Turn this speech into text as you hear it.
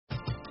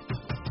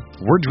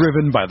We're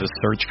driven by the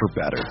search for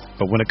better.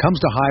 But when it comes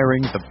to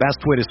hiring, the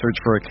best way to search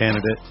for a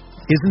candidate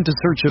isn't to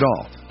search at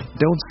all.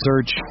 Don't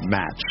search,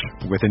 match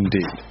with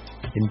Indeed.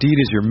 Indeed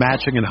is your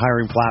matching and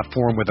hiring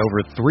platform with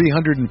over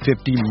 350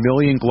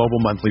 million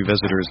global monthly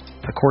visitors,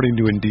 according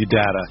to Indeed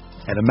data,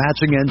 and a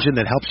matching engine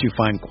that helps you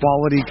find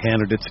quality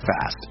candidates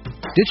fast.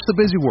 Ditch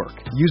the busy work.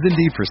 Use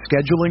Indeed for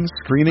scheduling,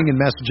 screening, and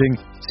messaging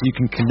so you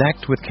can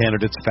connect with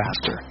candidates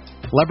faster.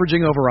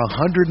 Leveraging over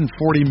 140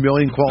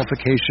 million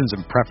qualifications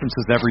and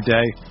preferences every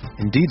day,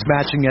 Indeed's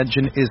matching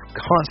engine is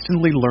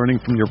constantly learning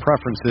from your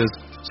preferences,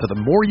 so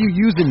the more you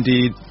use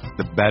Indeed,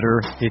 the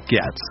better it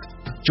gets.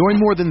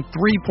 Join more than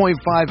 3.5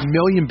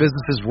 million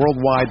businesses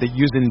worldwide that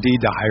use Indeed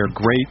to hire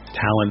great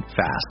talent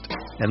fast.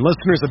 And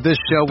listeners of this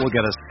show will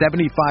get a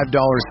 $75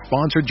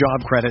 sponsored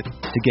job credit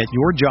to get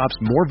your jobs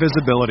more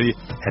visibility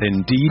at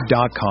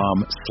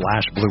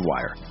Indeed.com/Blue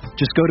Wire.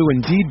 Just go to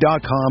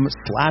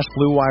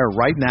Indeed.com/Blue Wire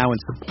right now and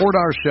support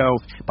our show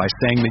by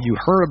saying that you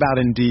heard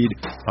about Indeed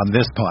on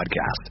this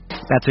podcast.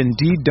 That's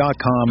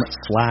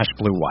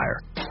Indeed.com/Blue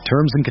Wire.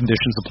 Terms and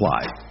conditions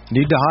apply.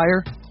 Need to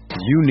hire?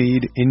 You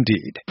need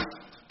Indeed.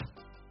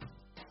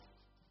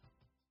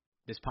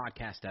 This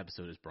podcast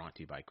episode is brought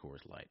to you by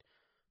Coors Light.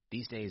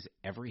 These days,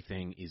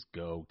 everything is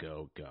go,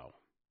 go, go.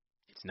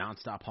 It's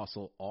nonstop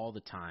hustle all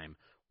the time.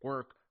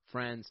 Work,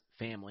 friends,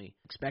 family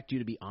expect you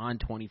to be on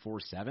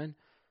 24/7.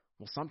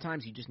 Well,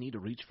 sometimes you just need to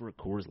reach for a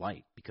Coors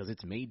Light because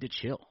it's made to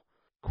chill.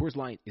 Coors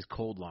Light is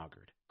cold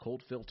lagered,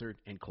 cold filtered,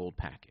 and cold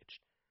packaged.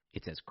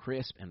 It's as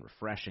crisp and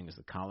refreshing as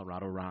the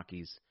Colorado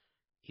Rockies.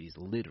 It is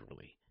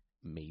literally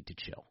made to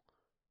chill.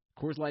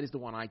 Coors Light is the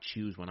one I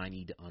choose when I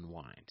need to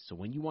unwind. So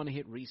when you want to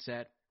hit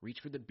reset, reach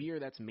for the beer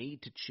that's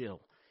made to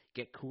chill.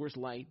 Get Coors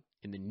Light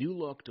in the new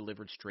look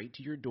delivered straight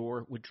to your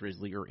door with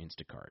Drizzly or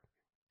Instacart.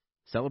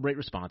 Celebrate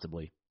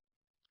responsibly.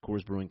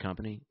 Coors Brewing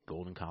Company,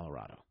 Golden,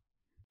 Colorado.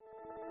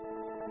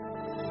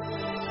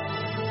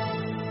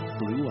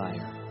 Blue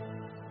Wire.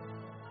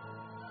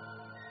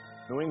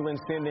 New England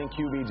sending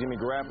QB Jimmy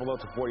Garoppolo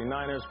to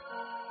 49ers.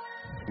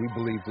 We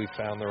believe we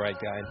found the right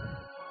guy.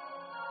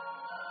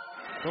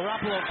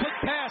 Garoppolo, quick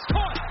pass,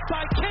 caught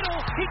by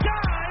Kittle. He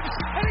dives,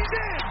 and he's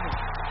in.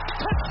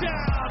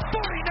 Touchdown,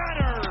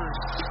 49ers.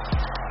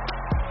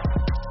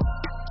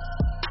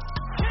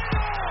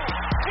 Kittle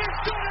is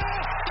gonna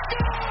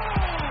go.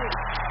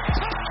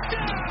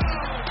 Touchdown.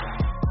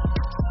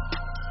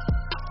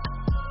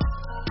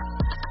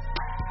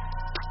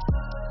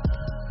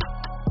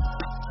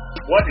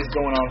 What is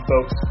going on,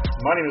 folks?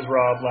 My name is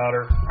Rob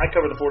Louder. I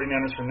cover the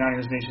 49ers from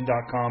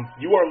NinersNation.com.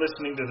 You are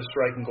listening to the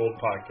Strike and Gold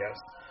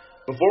podcast.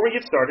 Before we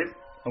get started,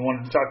 I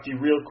wanted to talk to you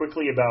real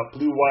quickly about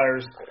Blue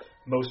Wire's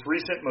most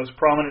recent, most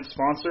prominent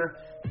sponsor,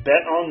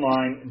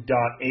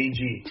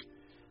 BetOnline.ag.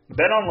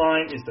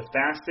 BetOnline is the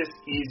fastest,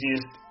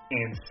 easiest,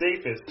 and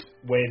safest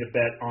way to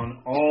bet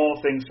on all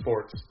things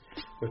sports.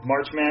 With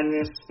March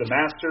Madness, the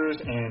Masters,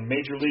 and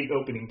Major League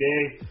Opening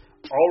Day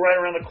all right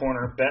around the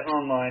corner,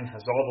 BetOnline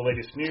has all the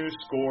latest news,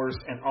 scores,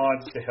 and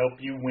odds to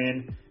help you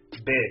win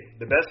big.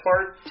 The best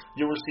part,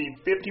 you'll receive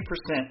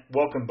 50%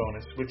 welcome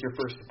bonus with your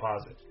first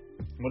deposit.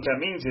 And what that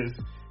means is,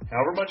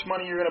 however much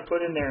money you're going to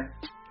put in there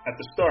at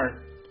the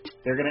start,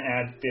 they're going to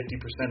add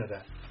 50% of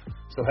that.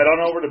 So head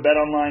on over to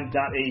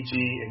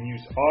betonline.ag and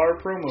use our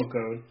promo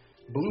code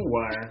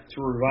BLUEWIRE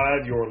to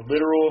revive your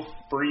literal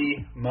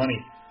free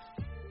money.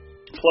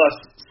 Plus,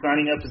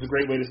 signing up is a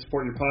great way to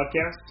support your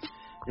podcast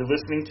you're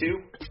listening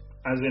to,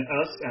 as in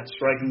us at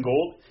Strike and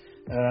Gold.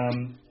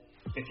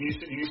 If you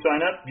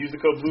sign up, use the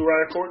code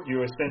BLUEWIRE,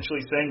 you're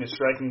essentially saying that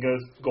Strike and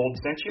Gold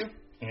sent you,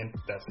 and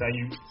that's how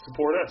you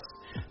support us.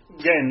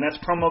 Again, that's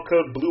promo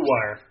code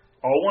BLUEWIRE,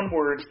 all one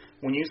word,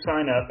 when you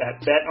sign up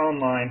at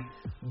betonline.ag.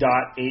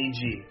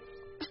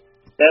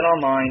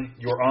 BetOnline,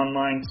 your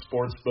online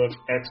sportsbook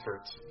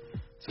experts.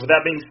 So with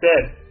that being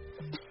said,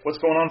 what's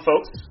going on,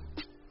 folks?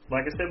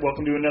 Like I said,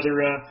 welcome to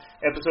another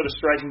episode of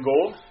Strike and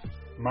Gold.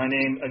 My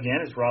name,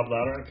 again, is Rob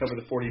Louder. I cover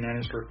the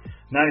 49ers for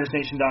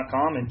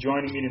NinersNation.com, and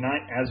joining me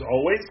tonight, as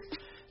always,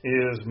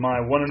 is my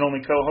one and only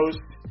co-host,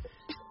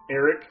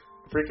 Eric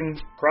freaking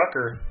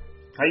Crocker.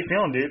 How you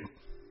feeling, dude?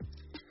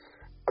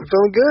 I'm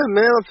feeling good,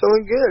 man. I'm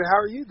feeling good. How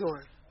are you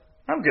doing?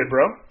 I'm good,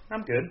 bro.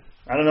 I'm good.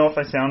 I don't know if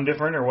I sound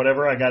different or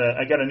whatever. I got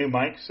a new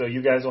mic, so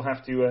you guys will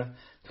have to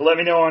let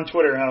me know on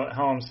Twitter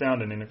how I'm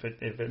sounding and if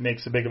it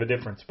makes a big of a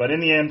difference. But in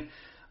the end,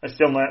 I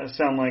still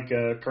sound like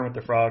Kermit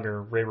the Frog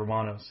or Ray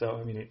Romano, so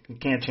I mean you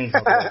can't change my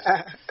voice.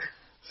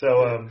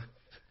 So,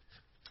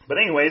 but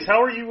anyways,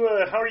 how are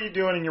you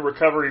doing in your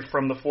recovery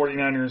from the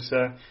 49ers'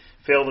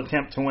 failed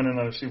attempt to win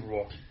another Super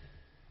Bowl?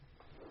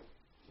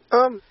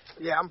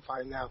 Yeah, I'm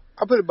fine now.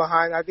 I put it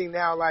behind. I think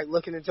now, like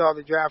looking into all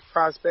the draft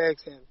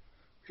prospects and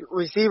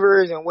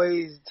receivers and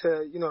ways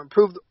to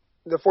improve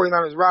the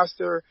 49ers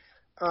roster,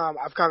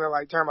 I've kind of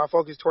like turned my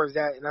focus towards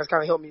that, and that's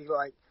kind of helped me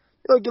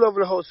get over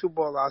the whole Super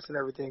Bowl loss and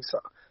everything. So,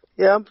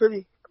 yeah, I'm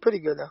pretty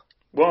good now.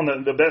 Well,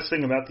 and the best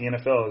thing about the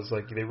NFL is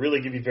they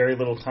really give you very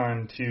little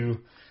time to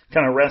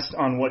kind of rest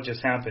on what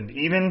just happened.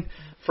 Even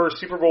for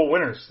Super Bowl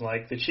winners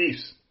like the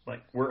Chiefs,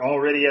 we're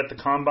already at the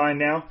Combine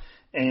now,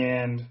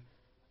 and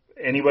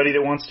anybody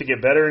that wants to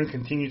get better and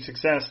continued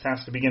success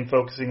has to begin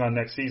focusing on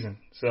next season.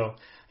 So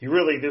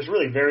there's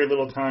really very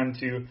little time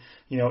to,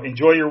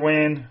 enjoy your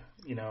win,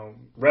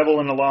 revel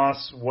in a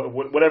loss,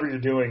 whatever you're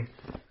doing.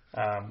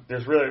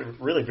 There's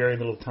really very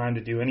little time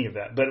to do any of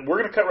that. But we're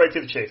going to cut right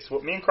to the chase.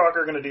 What me and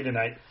Crocker are going to do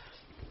tonight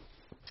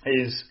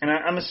is, and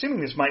I'm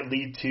assuming this might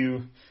lead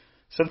to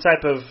some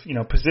type of,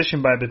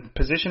 position by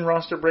position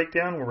roster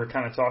breakdown where we're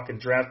kind of talking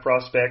draft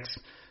prospects,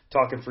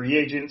 talking free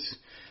agents,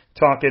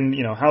 talking,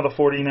 how the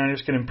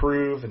 49ers can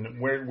improve and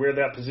where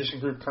that position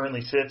group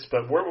currently sits.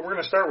 But what we're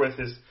going to start with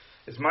is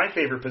my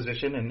favorite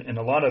position and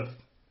a lot of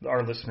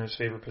our listeners'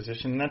 favorite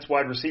position, and that's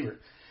wide receiver.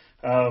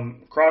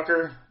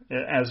 Crocker,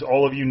 as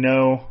all of you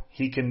know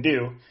he can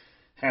do,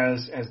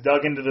 has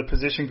dug into the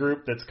position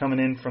group that's coming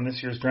in from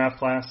this year's draft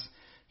class.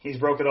 He's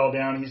broke it all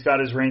down. He's got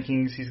his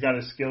rankings. He's got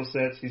his skill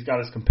sets. He's got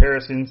his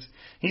comparisons.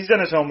 He's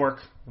done his homework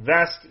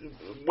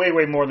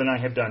way more than I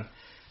have done.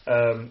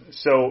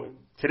 So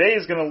today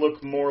is going to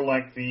look more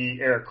like the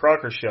Eric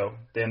Crocker show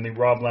than the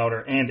Rob Lauder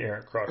and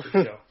Eric Crocker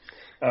show.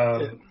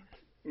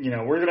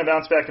 We're going to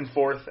bounce back and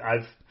forth.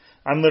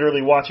 I'm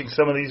literally watching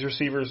some of these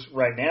receivers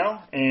right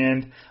now,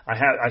 and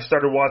I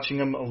started watching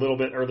them a little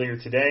bit earlier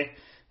today,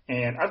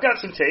 and I've got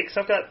some takes.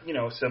 I've got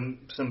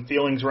some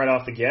feelings right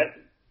off the get.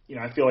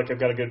 I feel like I've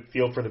got a good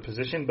feel for the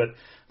position, but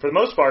for the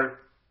most part,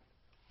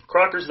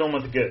 Crocker's the one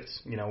with the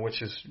goods.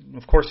 Which is,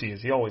 of course, he is.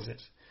 He always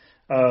is.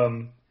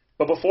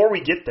 But before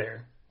we get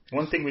there,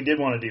 one thing we did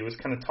want to do is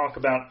kind of talk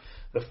about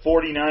the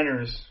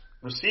 49ers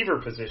receiver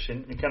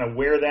position and kind of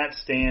where that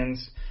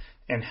stands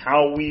and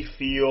how we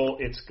feel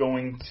it's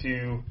going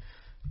to,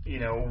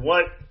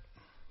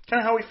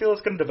 how we feel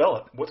it's going to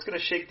develop, what's going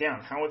to shake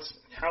down, how's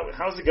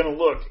it going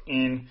to look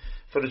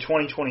for the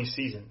 2020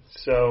 season.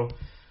 So,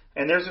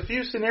 and there's a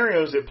few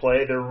scenarios at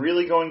play that are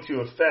really going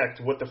to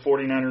affect what the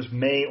 49ers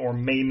may or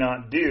may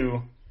not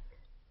do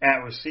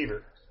at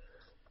receiver.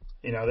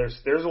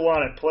 There's a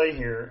lot at play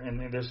here,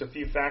 and there's a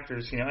few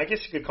factors. I guess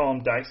you could call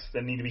them dice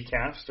that need to be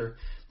cast, or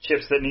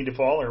chips that need to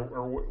fall, or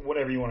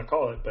whatever you want to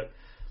call it. But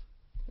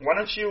why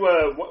don't you?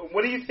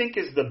 What do you think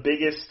is the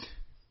biggest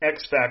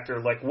X factor?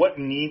 Like, what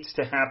needs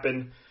to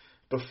happen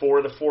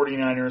before the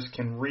 49ers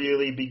can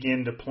really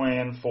begin to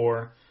plan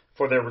for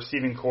their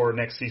receiving core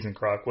next season,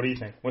 Croc? What do you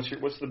think? What's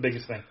the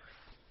biggest thing?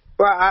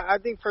 Well, I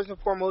think first and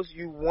foremost,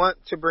 you want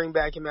to bring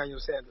back Emmanuel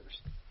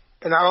Sanders,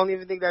 and I don't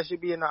even think that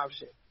should be an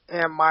option.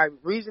 And my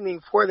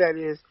reasoning for that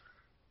is,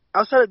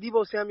 outside of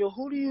Deebo Samuel,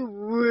 who do you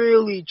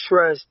really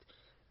trust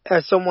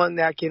as someone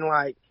that can,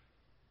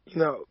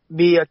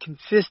 be a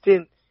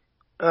consistent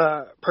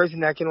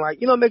person that can,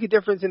 make a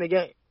difference in the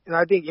game? And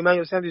I think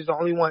Emmanuel Sanders is the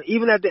only one,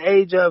 even at the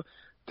age of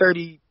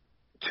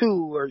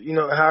 32 or,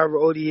 however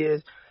old he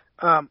is.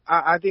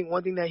 I think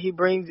one thing that he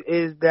brings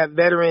is that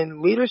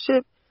veteran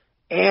leadership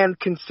and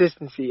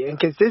consistency. And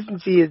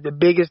consistency is the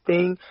biggest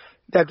thing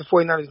that the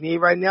 49ers need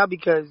right now,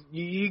 because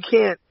you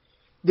can't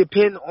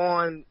depend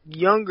on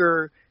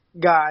younger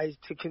guys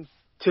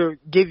to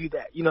give you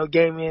that,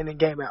 game in and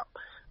game out,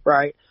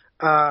 right?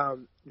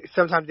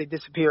 Sometimes they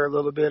disappear a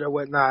little bit or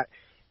whatnot.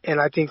 And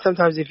I think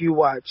sometimes if you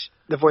watch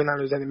the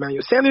 49ers and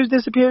Emmanuel Sanders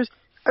disappears,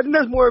 I think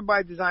that's more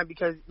by design,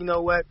 because you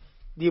know what?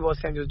 Deebo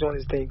Samuel's doing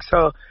his thing.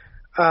 So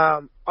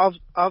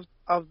off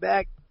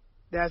back,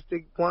 that's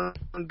the one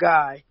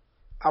guy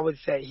I would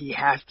say he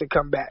has to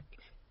come back,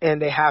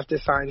 and they have to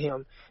sign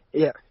him.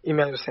 Yeah,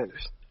 Emmanuel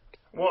Sanders.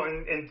 Well,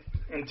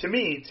 and to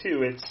me,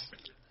 too, it's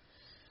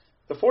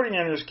the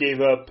 49ers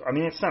gave up,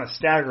 it's not a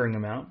staggering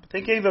amount, but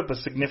they gave up a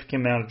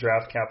significant amount of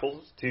draft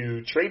capital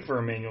to trade for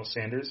Emmanuel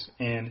Sanders.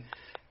 And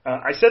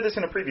I said this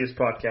in a previous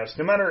podcast,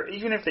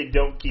 even if they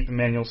don't keep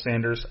Emmanuel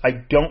Sanders, I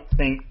don't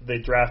think the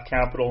draft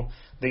capital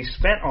they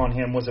spent on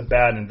him was a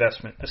bad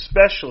investment,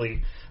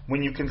 especially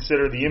when you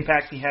consider the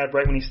impact he had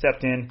right when he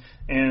stepped in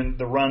and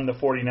the run the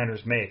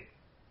 49ers made.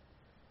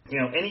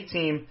 Any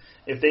team,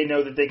 if they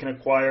know that they can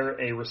acquire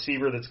a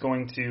receiver that's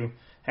going to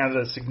have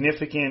a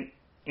significant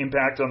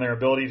impact on their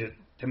ability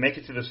to make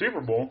it to the Super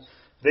Bowl,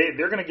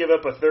 they're going to give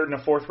up a third and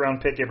a fourth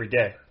round pick every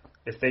day.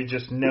 If they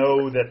just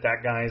know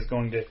that guy is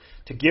going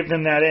to give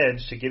them that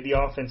edge, to give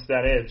the offense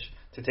that edge,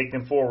 to take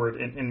them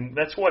forward, and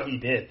that's what he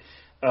did.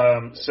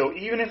 So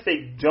even if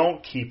they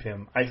don't keep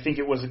him, I think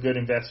it was a good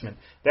investment.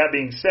 That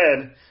being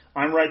said,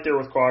 I'm right there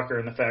with Crocker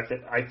in the fact that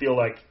I feel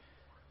like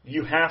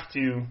you have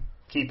to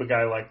keep a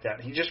guy like that.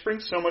 He just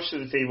brings so much to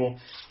the table.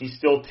 He's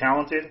still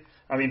talented.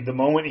 The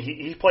moment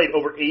he played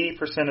over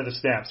 80% of the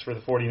snaps for the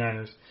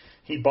 49ers.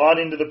 He bought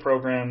into the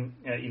program.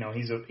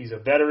 He's a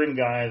veteran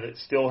guy that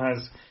still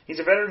has. He's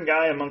a veteran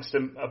guy amongst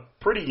a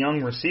pretty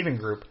young receiving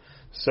group.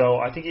 So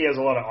I think he has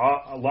a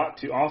lot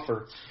to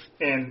offer.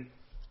 And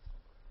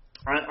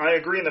I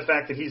agree in the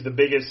fact that he's the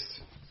biggest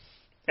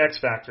X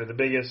factor, the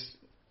biggest.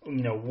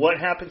 What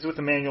happens with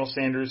Emmanuel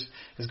Sanders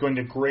is going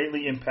to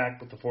greatly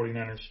impact what the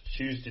 49ers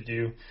choose to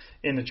do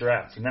in the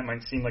draft. And that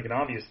might seem like an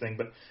obvious thing,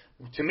 but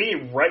to me,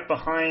 right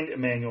behind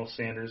Emmanuel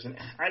Sanders, and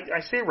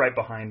I say right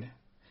behind,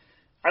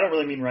 I don't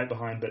really mean right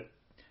behind, but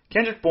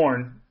Kendrick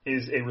Bourne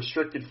is a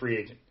restricted free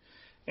agent.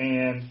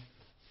 And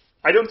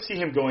I don't see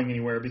him going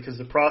anywhere because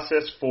the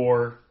process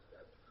for,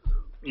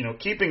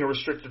 keeping a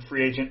restricted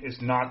free agent is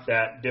not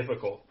that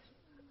difficult.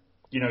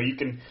 You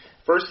can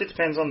first. It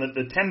depends on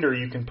the tender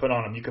you can put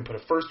on him. You can put a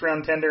first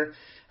round tender,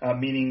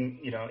 meaning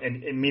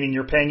meaning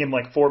you're paying him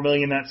like $4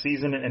 million that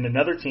season, and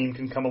another team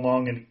can come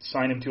along and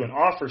sign him to an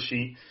offer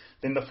sheet.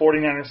 Then the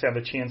 49ers have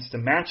a chance to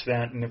match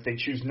that, and if they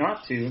choose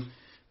not to,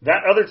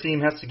 that other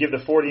team has to give the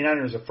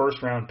 49ers a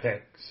first round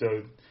pick.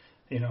 So,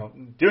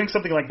 doing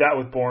something like that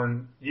with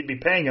Bourne, you'd be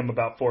paying him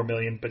about $4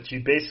 million, but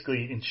you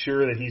basically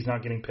ensure that he's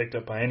not getting picked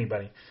up by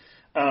anybody.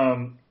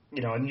 And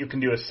you can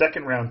do a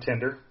second round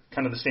tender.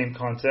 Kind of the same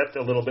concept,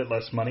 a little bit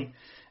less money.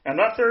 I'm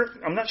not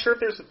sure if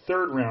there's a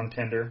third round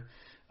tender,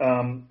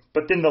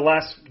 but then the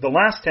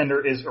last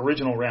tender is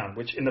original round,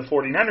 which in the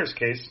 49ers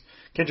case,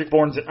 Kendrick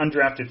Bourne's an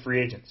undrafted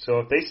free agent. So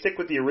if they stick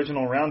with the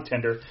original round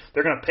tender,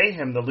 they're going to pay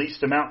him the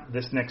least amount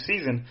this next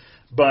season.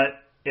 But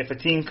if a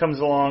team comes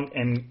along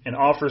and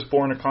offers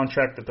Bourne a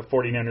contract that the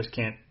 49ers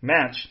can't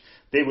match,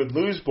 they would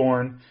lose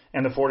Bourne,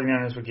 and the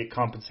 49ers would get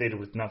compensated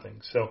with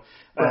nothing. So.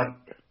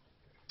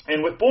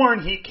 And with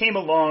Bourne, he came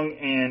along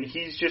and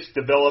he's just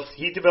developed.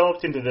 He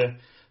developed into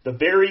the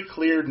very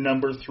clear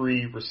number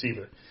 3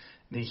 receiver.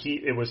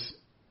 It was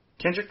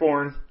Kendrick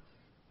Bourne,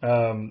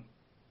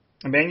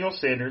 Emmanuel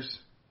Sanders,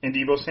 and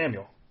Deebo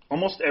Samuel.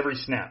 Almost every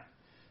snap.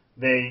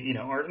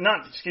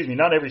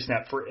 Not every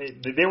snap.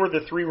 They were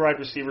the 3 wide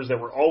receivers that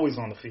were always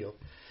on the field,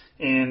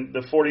 and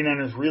the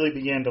 49ers really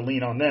began to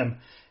lean on them.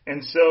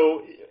 And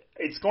so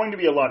it's going to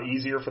be a lot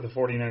easier for the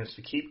 49ers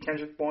to keep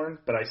Kendrick Bourne,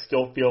 but I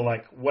still feel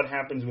like what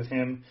happens with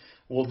him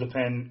will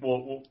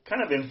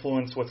kind of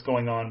influence what's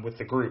going on with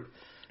the group.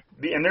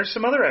 And there's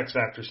some other X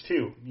factors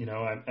too,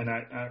 and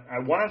I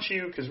why don't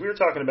you, because we were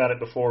talking about it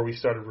before we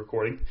started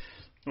recording,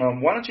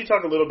 why don't you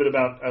talk a little bit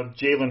about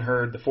Jalen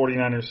Hurd, the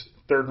 49ers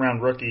third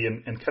round rookie,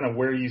 and kind of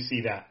where you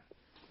see that?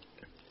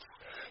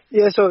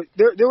 Yeah, so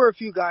there were a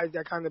few guys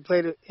that kind of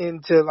played it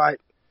into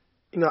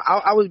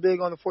I was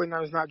big on the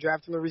 49ers not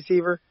drafting a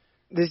receiver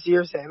this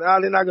year, saying,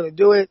 they're not going to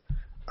do it.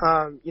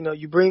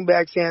 You bring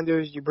back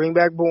Sanders, you bring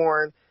back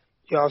Bourne,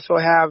 you also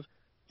have,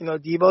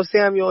 Deebo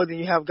Samuel, then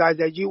you have guys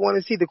that you want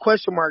to see, the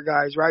question mark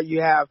guys, right?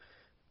 You have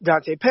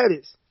Dante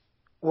Pettis.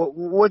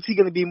 What's he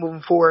going to be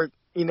moving forward?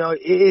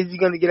 Is he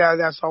going to get out of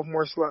that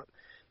sophomore slump?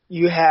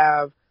 You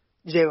have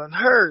Jalen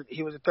Hurd.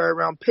 He was a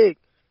third-round pick,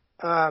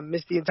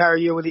 missed the entire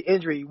year with the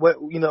injury.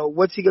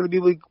 What's he going to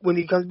be when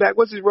he comes back?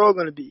 What's his role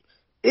going to be?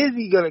 Is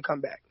he going to come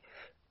back?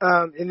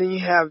 And then you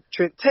have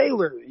Trent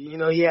Taylor.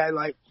 He had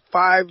like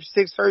 5-6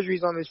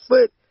 surgeries on his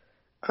foot.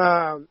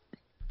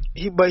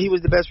 But he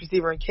was the best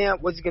receiver in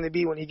camp. What's he going to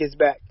be when he gets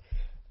back?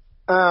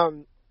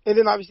 And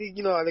then obviously,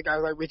 other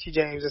guys like Richie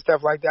James and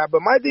stuff like that.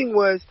 But my thing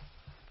was,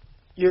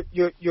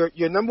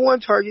 your number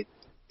one target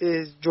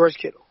is George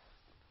Kittle.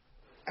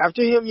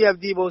 After him, you have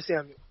Deebo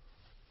Samuel.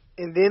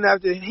 And then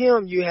after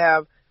him, you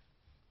have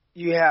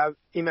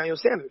Emmanuel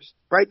Sanders.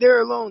 Right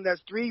there alone,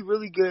 that's 3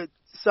 really good,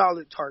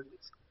 solid targets.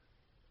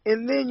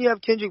 And then you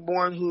have Kendrick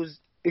Bourne, who's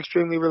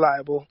extremely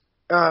reliable.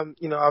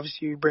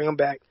 Obviously you bring him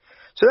back.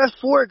 So that's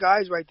 4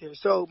 guys right there.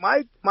 So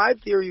my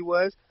theory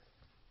was,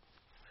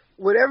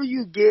 whatever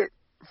you get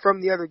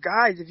from the other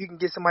guys, if you can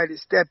get somebody to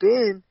step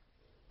in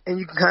and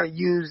you can kind of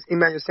use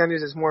Emmanuel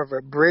Sanders as more of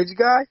a bridge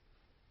guy,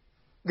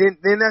 then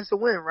that's a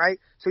win, right?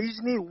 So you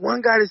just need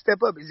one guy to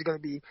step up. Is it going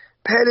to be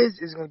Pettis?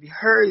 Is it going to be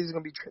Hurd? Is it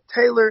going to be Trent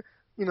Taylor?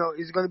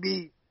 Is it going to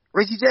be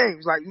Richie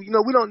James?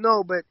 We don't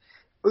know, but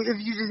if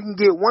you just can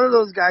get one of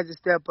those guys to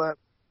step up,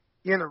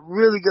 you're in a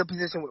really good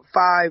position with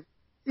 5,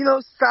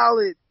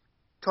 solid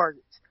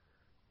targets.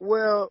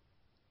 Well,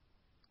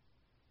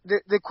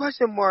 the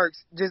question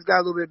marks just got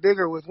a little bit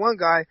bigger with one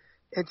guy,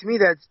 and to me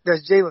that's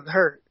Jalen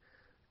Hurd.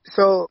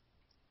 So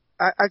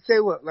I'd say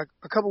like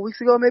a couple weeks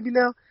ago maybe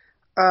now,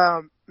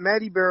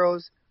 Matty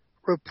Barrows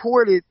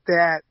reported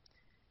that,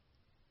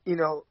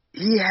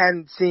 he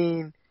hadn't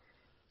seen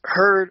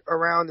Hurd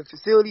around the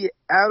facility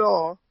at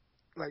all,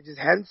 just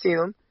hadn't seen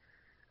him.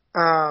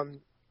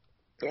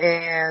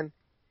 And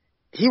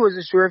he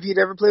wasn't sure if he'd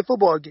ever play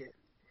football again.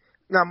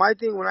 Now, my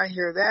thing when I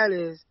hear that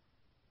is,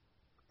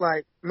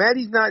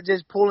 Matty's not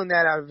just pulling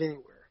that out of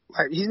anywhere.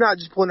 He's not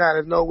just pulling it out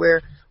of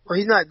nowhere, or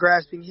he's not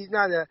grasping. He's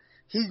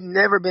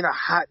never been a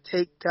hot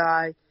take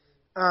guy.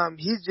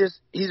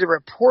 He's a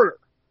reporter.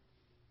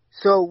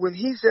 So when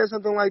he says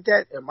something like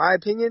that, in my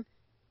opinion,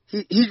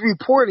 he's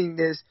reporting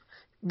this,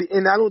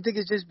 and I don't think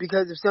it's just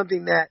because of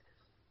something that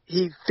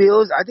he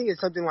feels. I think it's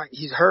something like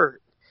he's heard.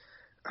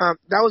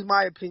 That was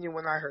my opinion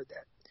when I heard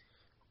that.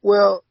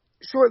 Well,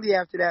 shortly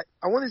after that,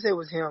 I want to say it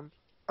was him,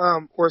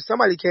 or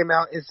somebody came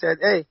out and said,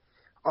 hey,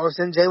 all of a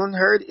sudden Jalen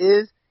Hurd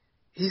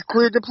he's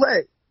cleared to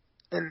play.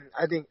 And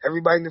I think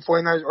everybody in the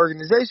 49ers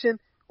organization,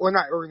 or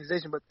not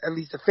organization, but at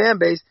least the fan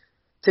base,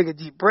 take a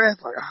deep breath,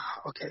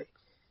 okay,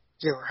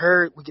 Jalen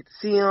Hurd, we get to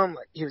see him.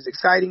 He was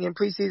exciting in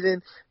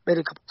preseason, made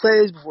a couple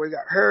plays before he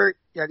got hurt,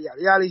 yada,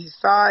 yada, yada. His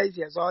size,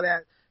 he has all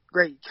that.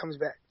 Great, he comes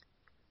back.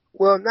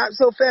 Well, not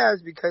so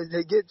fast, because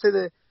they get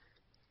to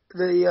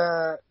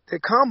the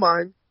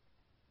combine,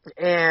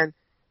 and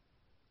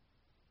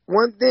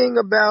one thing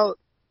about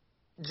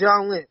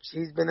John Lynch,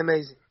 he's been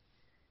amazing.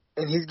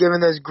 And he's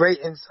given us great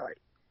insight.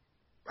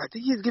 I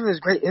think he's given us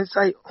great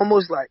insight,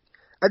 almost like,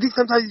 I think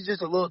sometimes he's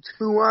just a little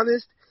too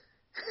honest.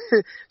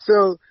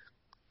 So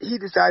he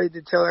decided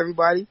to tell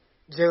everybody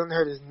Jalen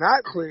Hurts is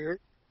not cleared.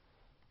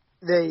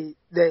 They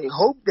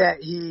hope that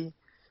he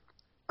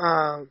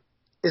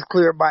is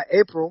cleared by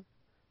April.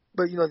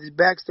 But, this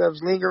back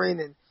stuff's lingering,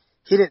 and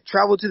he didn't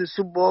travel to the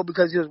Super Bowl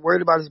because he was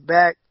worried about his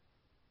back.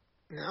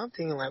 Now I'm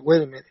thinking, like,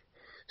 wait a minute.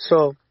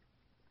 So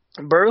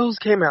Burrows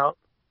came out,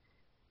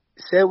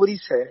 said what he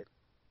said,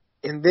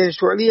 and then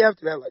shortly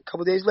after that, like a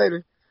couple days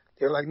later,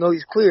 they were like, no,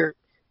 he's cleared.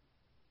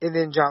 And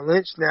then John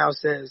Lynch now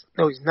says,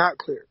 no, he's not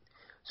cleared.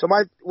 So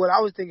what I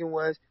was thinking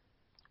was,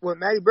 what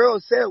Matty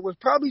Burrows said was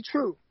probably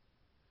true.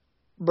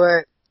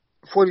 But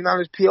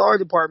 49ers PR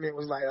department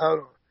was like, hold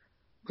on.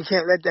 We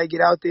can't let that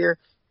get out there.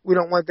 We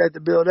don't want that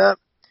to build up.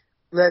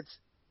 Let's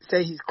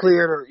say he's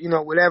cleared or,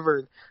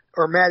 whatever.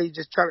 Or Matty,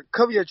 just try to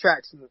cover your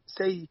tracks and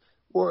say,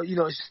 well, it's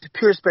just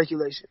pure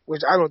speculation,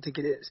 which I don't think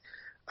it is.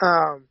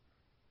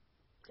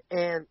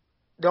 And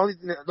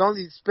the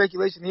only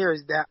speculation here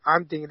is that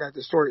I'm thinking that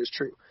the story is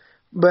true.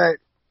 But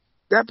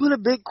that put a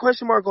big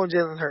question mark on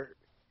Jalen Hurts.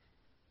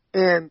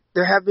 And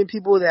there have been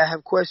people that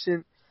have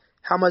questioned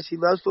how much he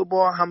loves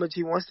football, how much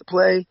he wants to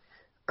play,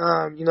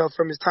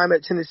 from his time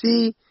at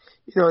Tennessee,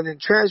 and then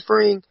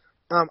transferring.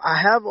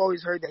 I have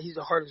always heard that he's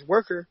the hardest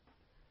worker,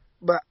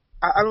 but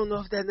I don't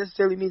know if that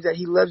necessarily means that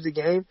he loves the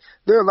game.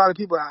 There are a lot of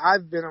people that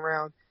I've been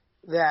around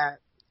that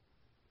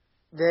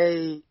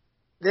they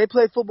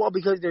play football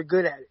because they're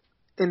good at it,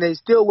 and they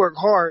still work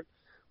hard,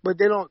 but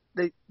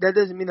that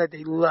doesn't mean that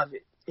they love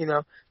it,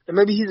 And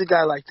maybe he's a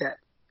guy like that.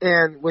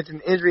 And with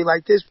an injury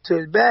like this to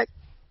his back,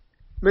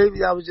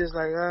 maybe I was just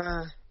like,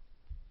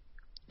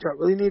 do I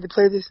really need to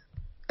play this?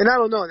 And I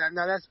don't know.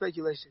 Now that's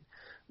speculation.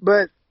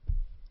 But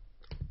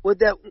what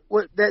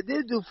that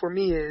did do for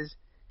me is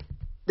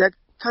that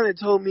kind of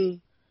told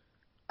me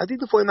I think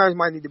the 49ers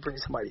might need to bring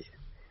somebody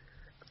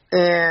in.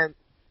 And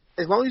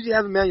as long as you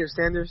have Emmanuel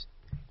Sanders,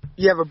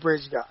 you have a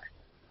bridge guy.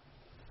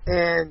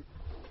 And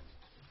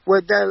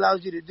what that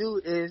allows you to do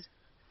is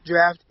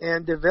draft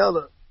and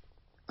develop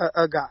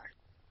a guy.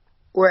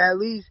 Or at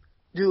least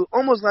do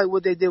almost like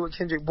what they did with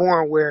Kendrick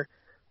Bourne, where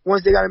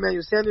once they got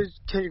Emmanuel Sanders,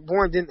 Kendrick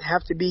Bourne didn't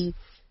have to be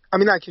 –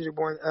 not Kendrick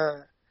Bourne,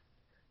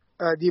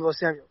 Deebo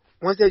Samuel.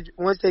 Once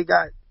they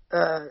got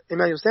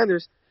Emmanuel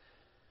Sanders,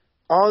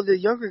 all the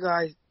younger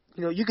guys,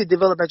 you could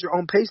develop at your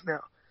own pace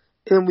now.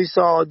 And we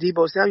saw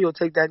Deebo Samuel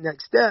take that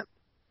next step.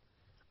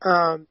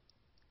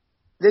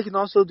 They can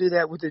also do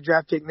that with the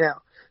draft pick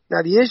now.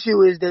 Now, the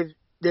issue is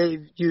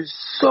they've used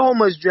so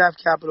much draft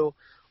capital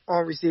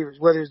on receivers,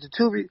 whether it was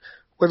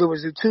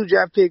the two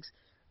draft picks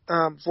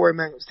for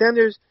Emmanuel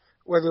Sanders,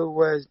 whether it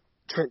was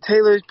Trent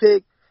Taylor's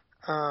pick,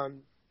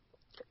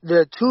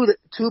 the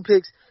two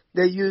picks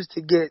they used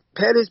to get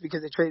Pettis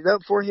because they traded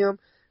up for him,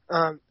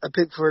 a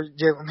pick for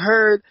Jalen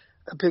Hurts,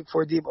 a pick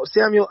for Deebo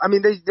Samuel. I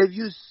mean, they've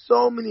used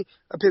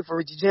a pick for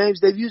Richie James.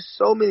 They've used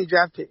so many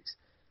draft picks.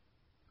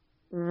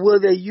 Will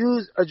they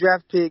use a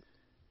draft pick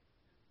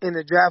in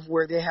the draft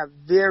where they have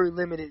very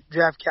limited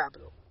draft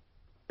capital?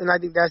 And I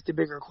think that's the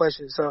bigger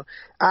question. So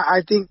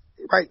I think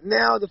right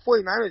now the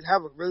 49ers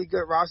have a really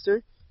good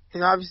roster,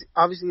 and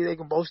obviously they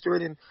can bolster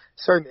it in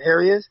certain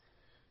areas.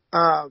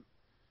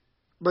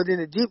 But in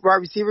the deep wide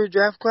receiver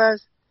draft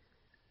class,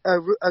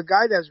 a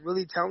guy that's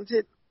really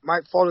talented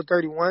might fall to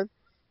 31,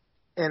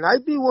 and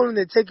I'd be willing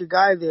to take a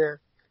guy there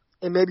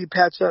and maybe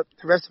patch up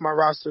the rest of my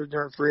roster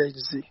during free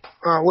agency.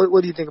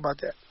 What do you think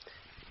about that?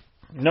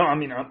 No, I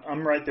mean,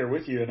 I'm right there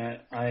with you, and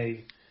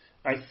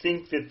I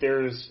think that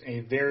there's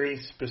a very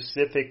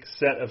specific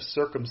set of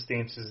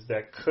circumstances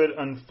that could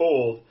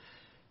unfold.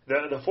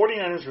 The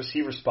 49ers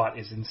receiver spot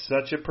is in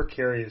such a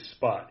precarious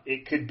spot.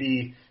 It could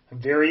be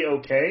very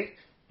okay,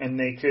 and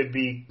they could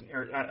be,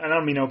 I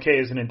don't mean okay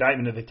as an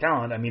indictment of the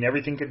talent. I mean,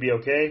 everything could be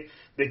okay.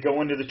 They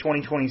go into the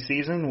 2020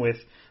 season with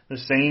the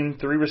same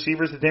three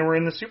receivers that they were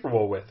in the Super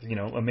Bowl with,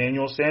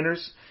 Emmanuel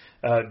Sanders,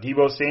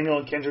 Deebo Samuel,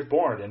 and Kendrick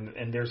Bourne.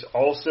 And there's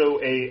also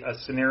a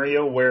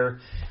scenario where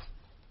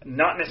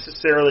not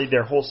necessarily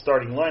their whole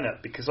starting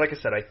lineup, because like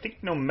I said, I think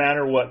no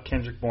matter what,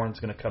 Kendrick Bourne's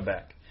going to come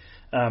back.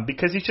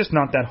 Because he's just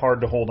not that hard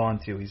to hold on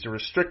to. He's a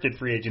restricted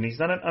free agent. He's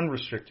not an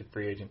unrestricted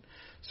free agent.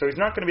 So he's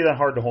not going to be that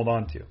hard to hold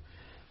on to.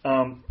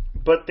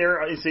 But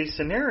there is a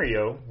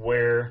scenario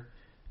where,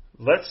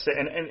 let's say,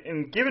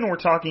 and given we're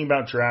talking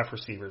about draft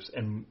receivers,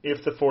 and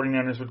if the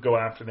 49ers would go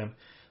after them,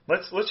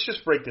 let's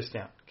just break this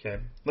down,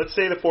 okay? Let's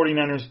say the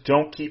 49ers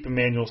don't keep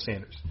Emmanuel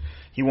Sanders.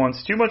 He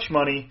wants too much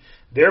money.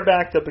 They're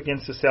backed up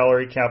against the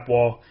salary cap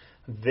wall.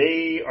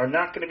 They are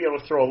not going to be able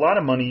to throw a lot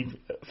of money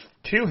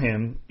to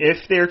him if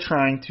they're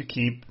trying to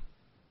keep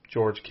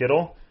George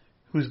Kittle,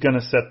 who's going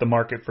to set the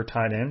market for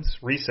tight ends,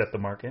 reset the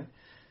market.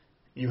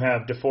 You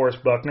have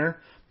DeForest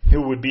Buckner,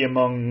 who would be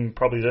among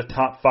probably the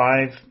top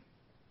 5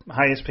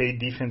 highest paid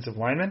defensive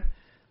linemen.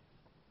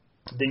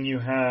 Then you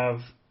have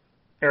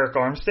Eric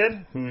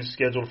Armstead, who's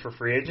scheduled for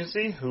free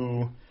agency,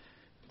 who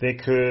they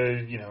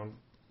could,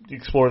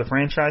 explore the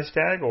franchise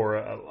tag or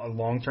a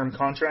long-term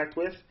contract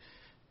with.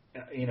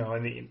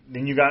 and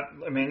then you got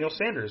Emmanuel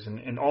Sanders,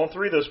 and all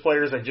three of those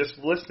players I just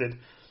listed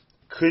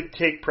could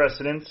take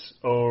precedence,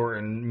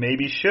 and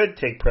maybe should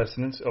take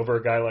precedence over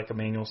a guy like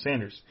Emmanuel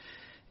Sanders.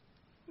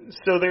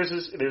 So there's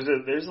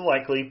a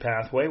likely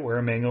pathway where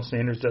Emmanuel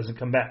Sanders doesn't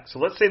come back. So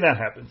let's say that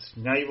happens.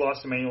 Now you've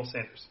lost Emmanuel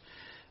Sanders.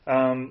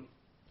 I'm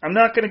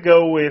not going to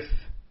go with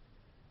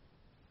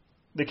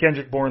the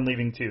Kendrick Bourne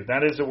leaving too.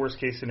 That is a worst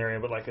case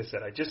scenario, but like I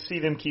said, I just see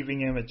them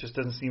keeping him. It just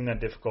doesn't seem that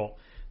difficult.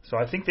 So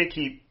I think they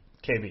keep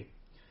KB.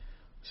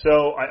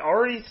 So I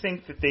already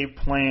think that they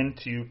plan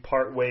to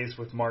part ways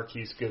with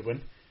Marquise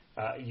Goodwin.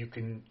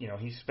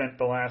 He spent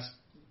the last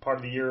part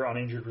of the year on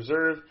injured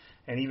reserve,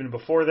 and even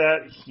before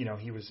that,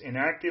 he was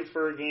inactive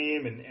for a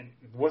game and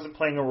wasn't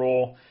playing a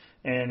role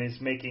and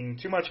is making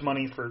too much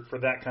money for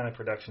that kind of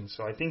production.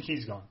 So I think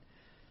he's gone.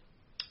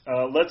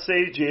 Let's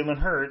say Jalen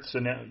Hurts. So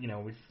now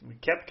we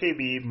kept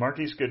KB.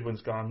 Marquise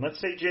Goodwin's gone. Let's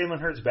say Jalen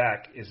Hurts'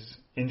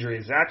 injury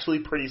is actually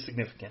pretty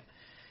significant,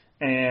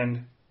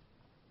 and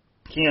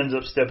he ends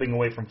up stepping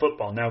away from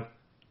football. Now,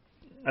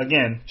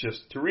 again,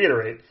 just to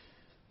reiterate,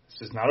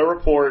 this is not a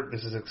report.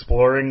 This is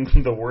exploring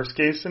the worst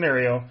case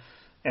scenario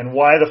and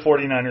why the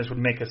 49ers would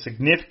make a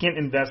significant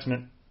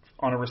investment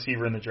on a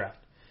receiver in the draft.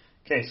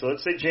 Okay, so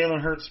let's say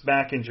Jalen Hurts'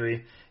 back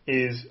injury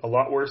is a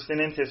lot worse than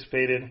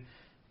anticipated.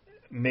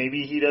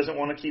 Maybe he doesn't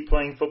want to keep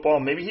playing football.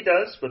 Maybe he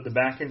does, but the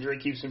back injury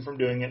keeps him from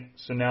doing it.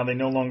 So now they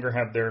no longer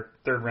have their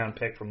third-round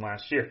pick from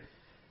last year.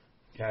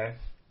 Okay,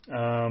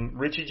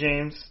 Richie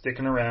James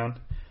sticking around.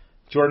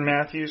 Jordan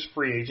Matthews,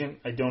 free agent.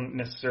 I don't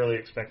necessarily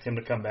expect him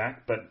to come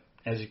back, but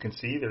as you can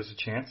see, there's a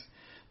chance.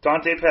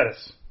 Dante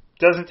Pettis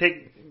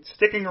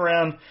sticking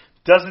around,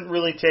 doesn't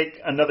really take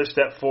another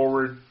step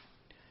forward,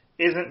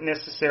 isn't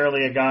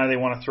necessarily a guy they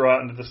want to throw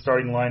out into the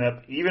starting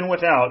lineup, even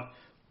without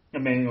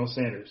Emmanuel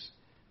Sanders.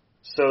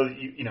 So,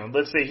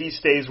 let's say he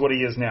stays what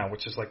he is now,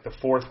 which is like the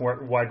fourth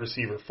wide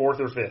receiver, fourth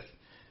or fifth.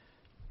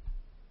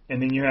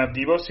 And then you have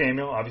Deebo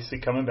Samuel, obviously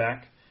coming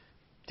back.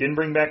 Didn't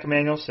bring back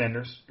Emmanuel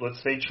Sanders.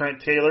 Let's say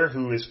Trent Taylor,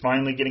 who is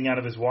finally getting out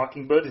of his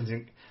walking boot,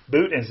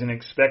 isn't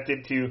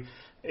expected to,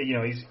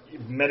 he's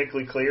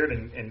medically cleared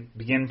and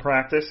begin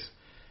practice.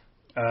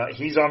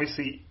 He's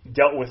obviously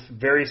dealt with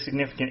very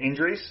significant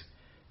injuries,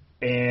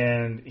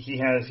 and he's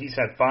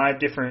had 5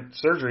 different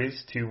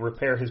surgeries to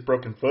repair his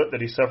broken foot that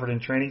he suffered in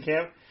training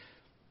camp.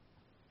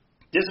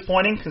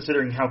 Disappointing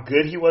considering how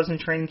good he was in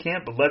training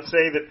camp, but let's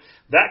say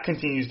that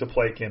continues to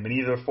plague him, and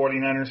either the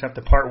 49ers have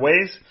to part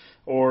ways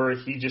or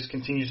he just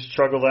continues to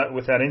struggle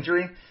with that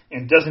injury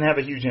and doesn't have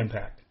a huge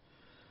impact.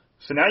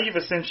 So now you've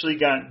essentially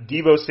got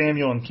Deebo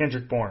Samuel and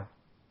Kendrick Bourne,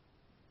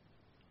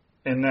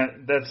 and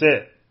that's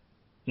it.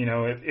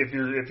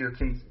 If you're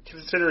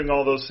considering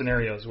all those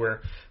scenarios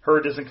where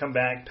Hurd doesn't come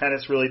back,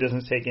 Pettis really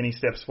doesn't take any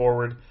steps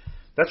forward,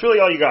 that's really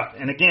all you got.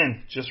 And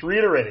again, just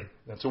reiterating,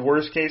 that's a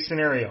worst case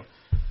scenario.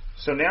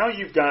 So now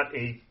you've got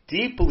a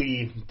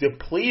deeply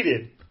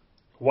depleted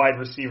wide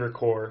receiver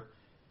core.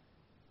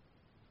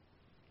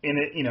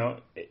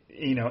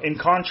 In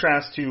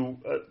contrast to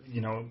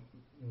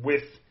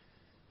with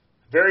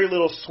very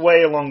little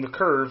sway along the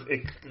curve,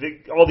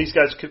 all these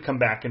guys could come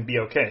back and be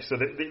okay. So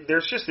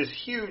there's just this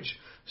huge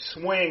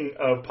swing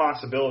of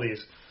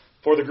possibilities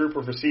for the group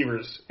of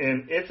receivers.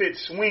 And if it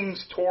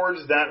swings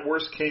towards that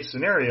worst case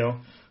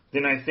scenario,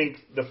 then I think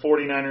the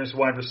 49ers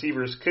wide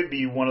receivers could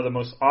be one of the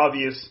most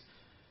obvious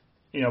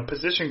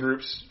position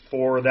groups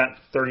for that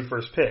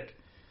 31st pick.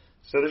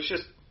 So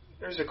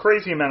there's a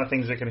crazy amount of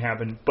things that can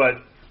happen,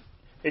 but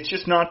it's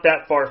just not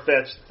that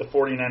far-fetched. The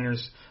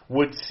 49ers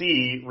would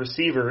see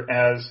receiver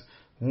as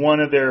one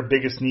of their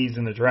biggest needs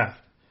in the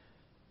draft.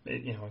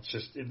 They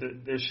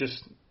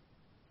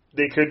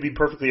could be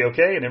perfectly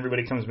okay, and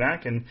everybody comes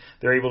back, and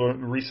they're able to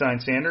re-sign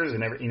Sanders,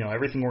 and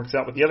everything works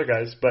out with the other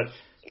guys. But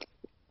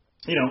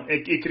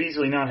it could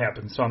easily not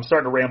happen. So I'm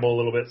starting to ramble a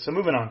little bit. So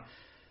moving on.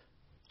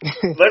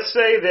 Let's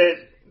say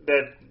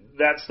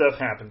that stuff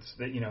happens.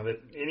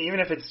 And even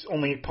if it's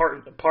only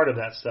part of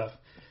that stuff,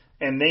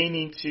 and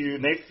they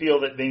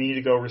feel that they need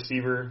to go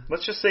receiver.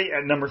 Let's just say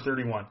at number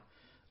 31.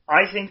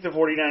 I think the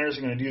 49ers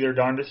are going to do their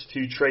darndest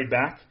to trade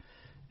back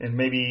and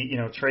maybe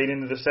trade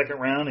into the second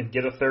round and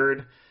get a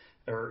third,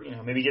 or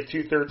maybe get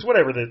 2/3,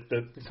 whatever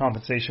the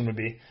compensation would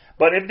be.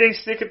 But if they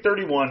stick at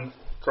 31,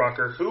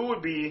 Crocker, who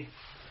would be?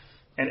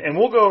 And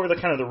we'll go over the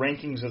kind of the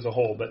rankings as a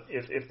whole, but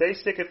if they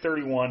stick at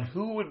 31,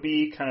 who would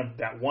be kind of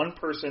that one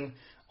person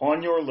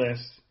on your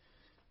list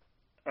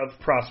of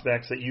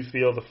prospects that you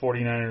feel the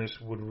 49ers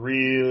would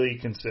really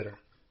consider?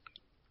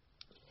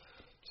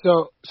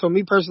 So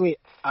me personally,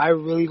 I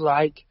really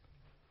like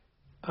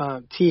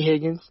T.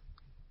 Higgins,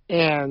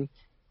 and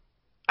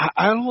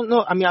I don't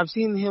know. I mean, I've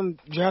seen him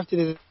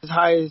drafted as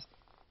high as,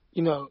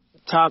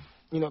 top,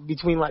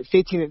 between like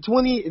 15 and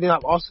 20, and then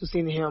I've also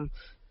seen him,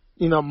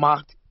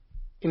 mocked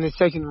in the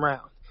second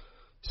round.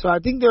 So I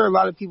think there are a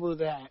lot of people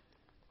that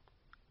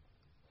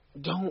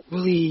don't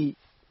really.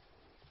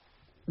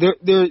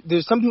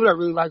 There's some people that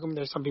really like him.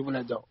 There's some people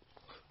that don't.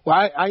 Well,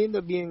 I end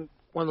up being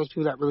one of those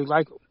people that really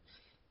like him,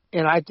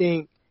 and I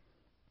think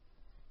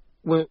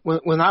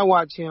when I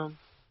watch him,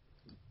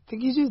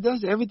 think he just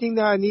does everything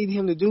that I need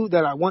him to do,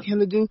 that I want him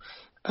to do.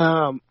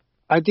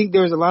 I think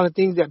there's a lot of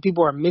things that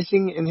people are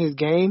missing in his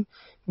game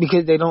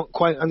because they don't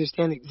quite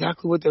understand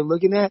exactly what they're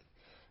looking at.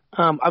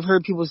 I've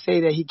heard people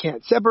say that he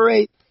can't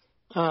separate.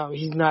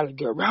 He's not a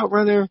good route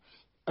runner.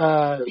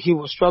 He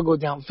will struggle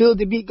downfield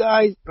to beat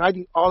guys. And I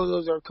think all of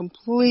those are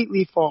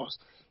completely false.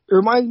 It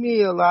reminds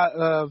me a lot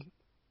of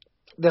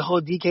the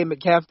whole DK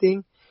Metcalf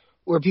thing,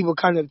 where people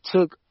kind of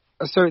took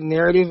a certain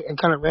narrative and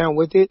kind of ran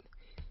with it.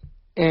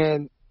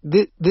 And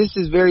this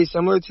is very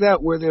similar to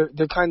that, where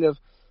they're kind of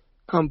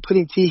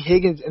putting T.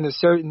 Higgins in a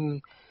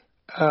certain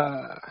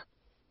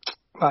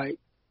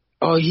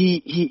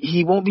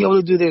he won't be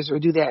able to do this or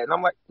do that. And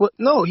I'm like, well,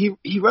 no,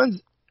 he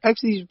runs,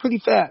 actually he's pretty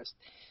fast.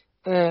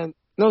 And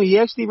no, he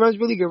actually runs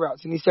really good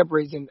routes and he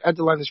separates them at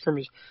the line of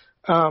scrimmage.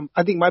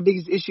 I think my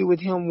biggest issue with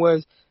him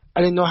was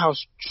I didn't know how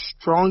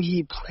strong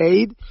he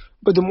played,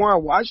 but the more I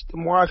watched, the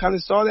more I kind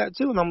of saw that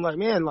too. And I'm like,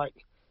 man, like,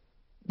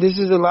 this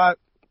is a lot,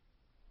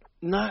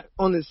 not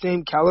on the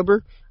same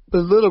caliber, but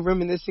a little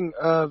reminiscent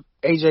of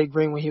A.J.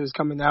 Green when he was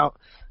coming out.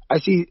 I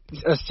see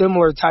a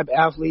similar type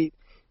athlete,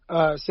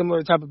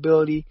 similar type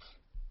ability.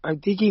 I'm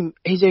thinking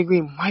A.J.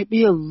 Green might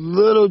be a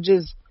little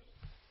just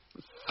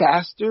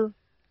faster,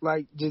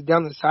 like just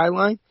down the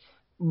sideline,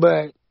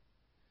 but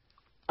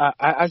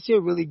I see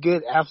a really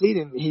good athlete,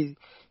 and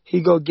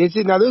he go gets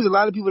it. Now, there's a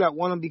lot of people that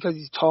want him because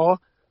he's tall.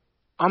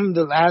 I'm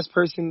the last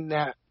person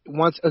that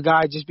wants a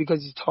guy just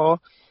because he's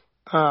tall.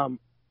 I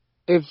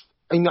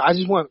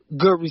just want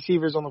good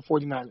receivers on the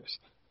 49ers.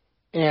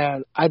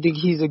 And I think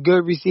he's a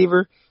good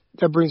receiver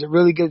that brings a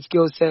really good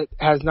skill set,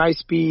 has nice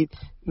speed,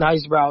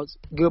 nice routes,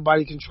 good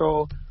body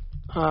control,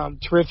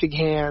 terrific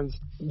hands,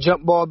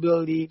 jump ball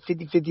ability,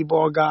 50-50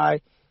 ball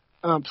guy,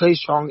 plays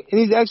strong. And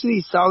he's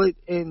actually solid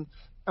in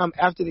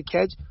after the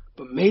catch,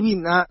 but maybe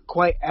not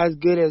quite as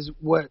good as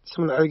what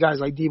some of the other guys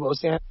like Deebo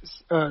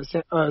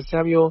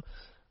Samuel,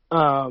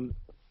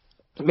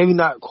 maybe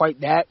not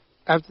quite that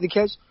after the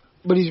catch,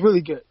 but he's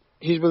really good.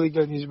 He's really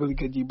good, and he's a really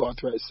good deep ball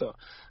threat. So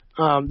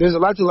there's a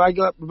lot to like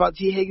up about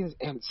T. Higgins,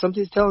 and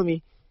something's telling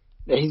me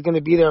that he's going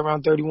to be there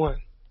around 31.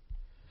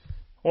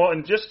 Well,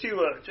 and just to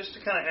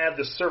kind of add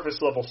the surface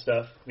level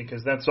stuff,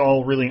 because that's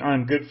all really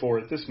I'm good for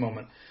at this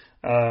moment.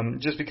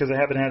 Just because I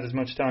haven't had as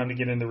much time to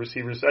get into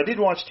receivers. I did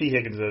watch T.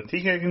 Higgins, though. T.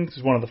 Higgins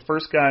is one of the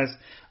first guys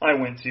I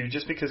went to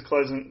just because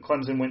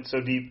Clemson went so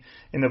deep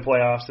in the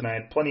playoffs, and I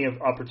had plenty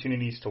of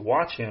opportunities to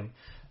watch him.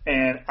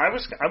 And I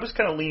was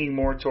kind of leaning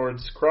more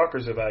towards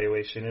Crocker's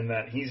evaluation in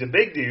that he's a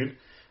big dude,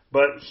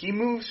 but he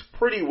moves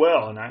pretty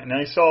well. And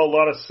I saw a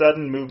lot of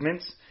sudden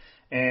movements,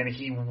 and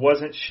he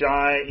wasn't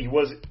shy. He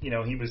was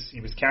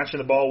catching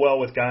the ball well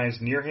with guys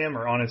near him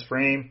or on his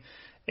frame,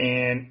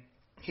 and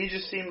he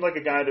just seemed like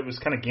a guy that was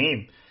kind of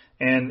game.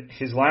 And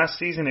his last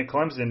season at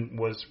Clemson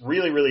was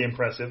really, really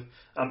impressive.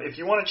 If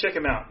you want to check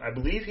him out, I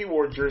believe he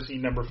wore jersey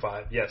number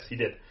 5. Yes, he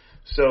did.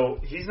 So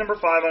he's number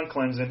 5 on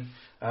Clemson.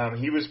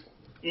 He was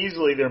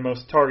easily their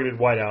most targeted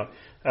wideout.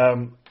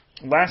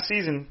 Last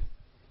season,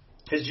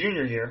 his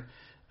junior year,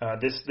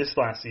 this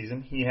last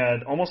season, he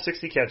had almost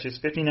 60 catches,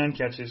 59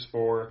 catches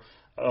for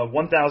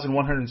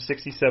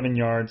 1,167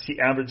 yards. He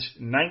averaged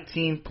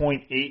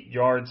 19.8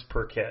 yards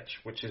per catch,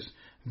 which is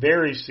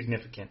very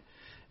significant.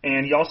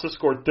 And he also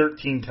scored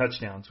 13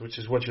 touchdowns, which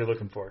is what you're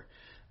looking for.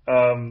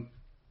 And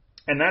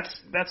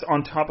that's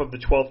on top of the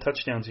 12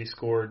 touchdowns he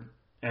scored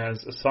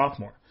as a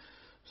sophomore.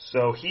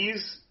 So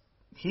he's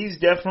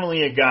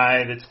definitely a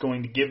guy that's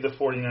going to give the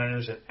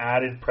 49ers an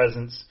added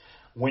presence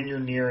when you're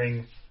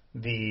nearing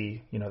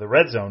the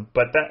red zone.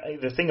 But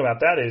the thing about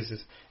that is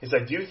I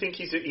do think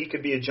he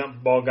could be a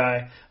jump ball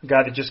guy, a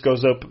guy that just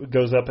goes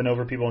up and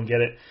over people and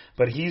get it.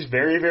 But he's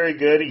very, very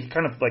good. He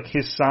kind of, like,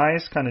 his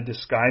size kind of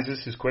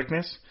disguises his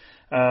quickness.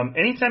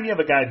 Anytime you have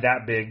a guy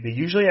that big, they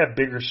usually have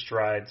bigger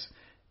strides,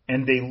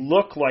 and they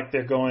look like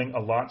they're going a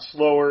lot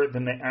slower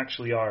than they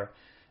actually are.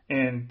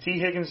 And T.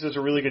 Higgins does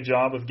a really good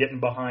job of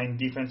getting behind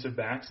defensive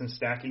backs and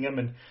stacking them,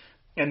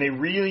 and he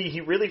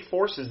really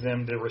forces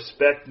them to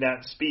respect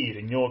that speed.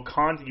 And you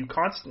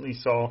constantly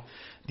saw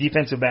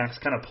defensive backs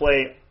kind of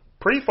play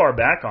pretty far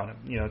back on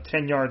him,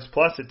 10 yards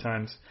plus at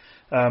times.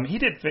 He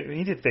did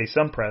face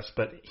some press,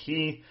 but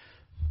he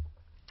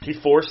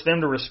forced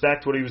them to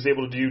respect what he was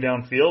able to do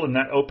downfield, and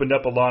that opened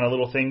up a lot of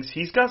little things.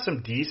 He's got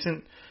some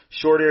decent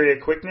short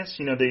area quickness.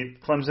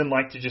 Clemson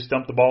liked to just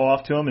dump the ball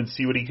off to him and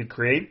see what he could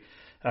create.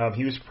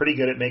 He was pretty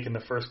good at making the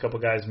first couple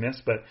guys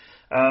miss, but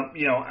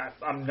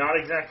I'm not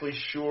exactly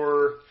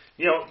sure.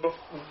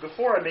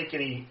 Before I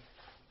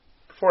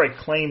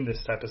claim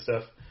this type of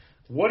stuff,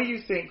 what do you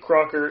think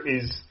Crocker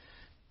is?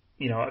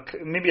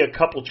 Maybe a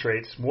couple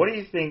traits. What do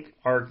you think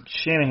are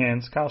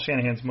Kyle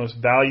Shanahan's most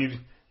valued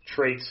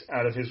traits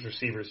out of his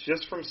receivers?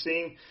 Just from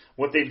seeing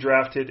what they've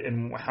drafted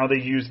and how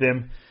they use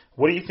them,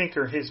 what do you think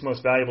are his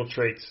most valuable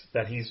traits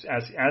that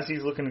as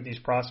he's looking at these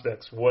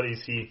prospects? What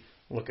is he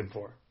looking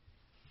for?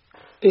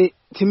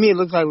 To me, it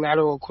looks like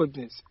lateral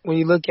quickness. When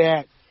you look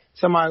at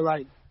somebody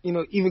like,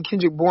 even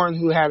Kendrick Bourne,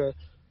 who had a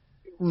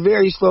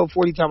very slow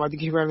 40 time, I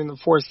think he ran in the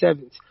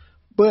 4.7s.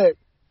 But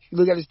you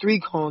look at his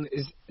 3-cone,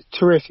 is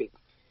terrific.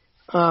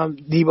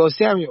 Deebo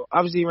Samuel.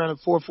 Obviously, he ran a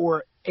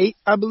 4.48,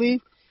 I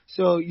believe.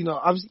 So,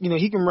 obviously,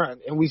 he can run,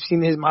 and we've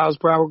seen his miles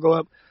per hour go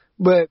up.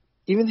 But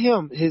even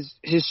him, his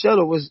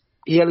shuttle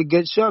he had a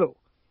good shuttle,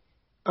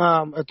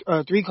 a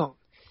 3-cone.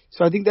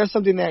 So I think that's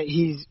something that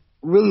he's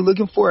really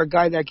looking for, a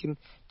guy that can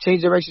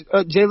change direction.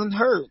 Jalen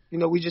Hurd,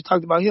 we just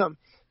talked about him.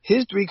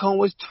 His 3-cone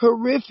was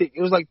terrific.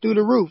 It was like through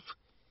the roof.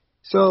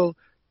 So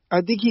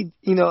I think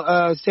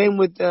same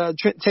with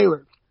Trent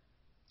Taylor.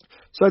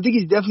 So I think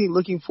he's definitely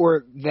looking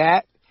for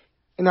that.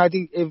 And I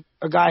think if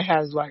a guy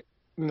has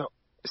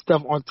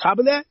stuff on top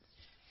of that,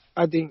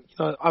 I think,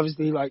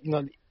 obviously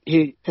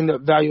he end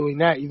up valuing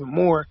that even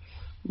more.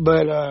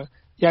 But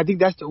I think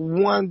that's the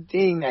one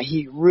thing that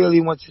he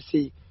really wants to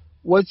see.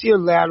 What's your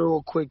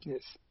lateral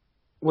quickness?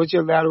 What's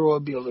your lateral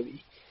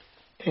ability?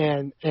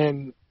 And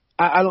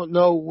I don't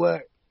know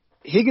what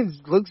Higgins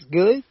looks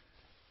good.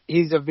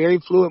 He's a very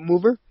fluid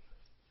mover.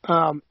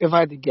 If I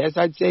had to guess,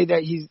 I'd say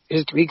that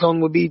his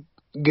 3-cone would be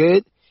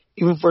good,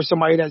 even for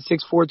somebody that's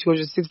 6'4",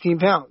 216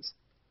 pounds.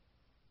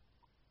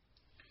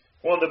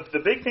 Well, the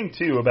big thing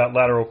too about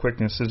lateral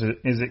quickness is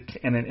it,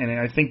 and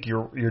I think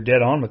you're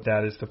dead on with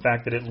that, is the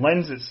fact that it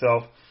lends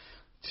itself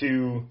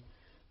to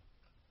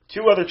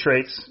two other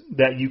traits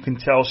that you can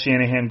tell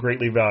Shanahan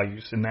greatly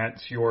values, and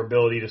that's your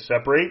ability to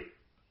separate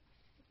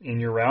in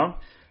your route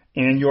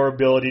and your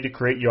ability to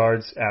create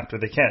yards after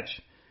the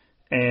catch.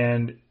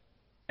 And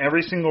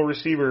every single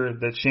receiver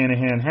that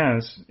Shanahan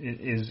has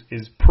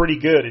is pretty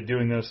good at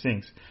doing those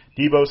things.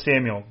 Deebo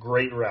Samuel,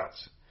 great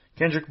routes.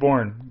 Kendrick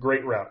Bourne,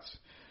 great routes.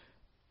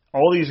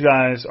 All these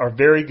guys are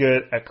very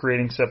good at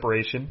creating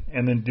separation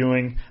and then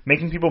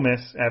making people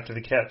miss after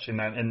the catch.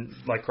 And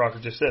like Crocker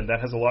just said,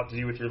 that has a lot to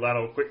do with your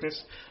lateral quickness,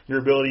 your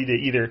ability to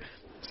either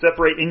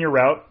separate in your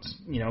route,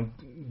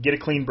 get a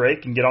clean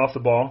break and get off the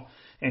ball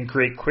and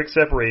create quick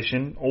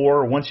separation,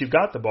 or once you've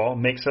got the ball,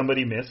 make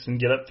somebody miss and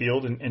get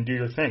upfield and do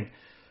your thing.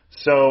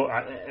 So,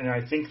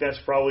 I think that's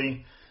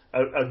probably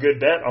a good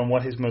bet on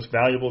what his most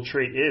valuable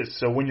trait is.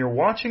 So when you're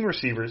watching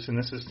receivers, and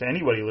this is to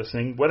anybody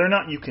listening, whether or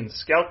not you can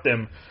scout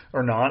them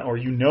or not, or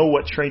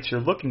what traits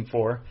you're looking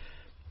for,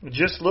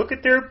 just look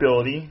at their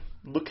ability.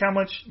 Look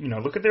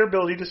at their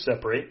ability to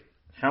separate.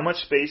 How much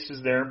space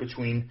is there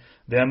between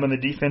them and the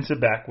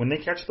defensive back when they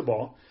catch the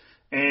ball,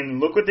 and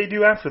look what they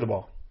do after the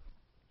ball.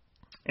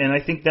 And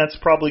I think that's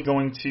probably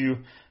going to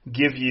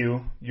give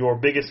you your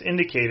biggest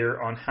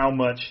indicator on how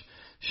much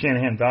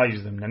Shanahan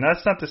values them. And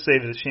that's not to say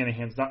that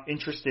Shanahan's not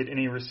interested in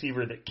a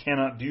receiver that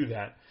cannot do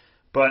that,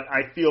 but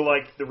I feel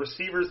like the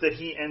receivers that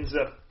he ends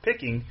up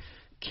picking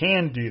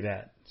can do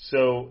that.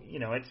 So,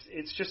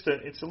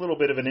 it's a little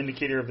bit of an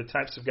indicator of the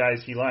types of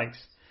guys he likes.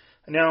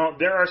 Now,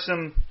 there are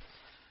some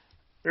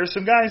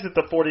guys that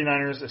the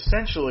 49ers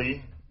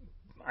essentially,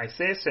 I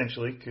say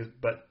essentially,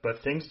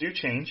 but things do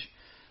change.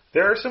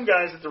 There are some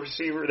guys that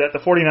the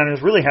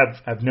 49ers really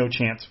have no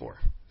chance for.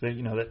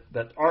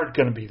 That aren't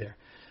going to be there.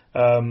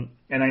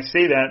 And I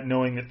say that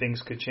knowing that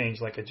things could change,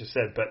 like I just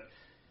said. But,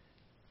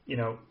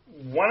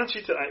 why don't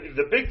you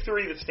the big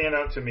three that stand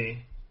out to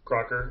me,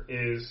 Crocker,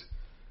 is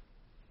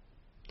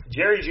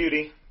Jerry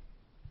Jeudy,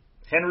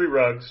 Henry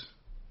Ruggs,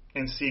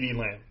 and CeeDee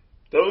Lamb.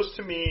 Those,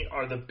 to me,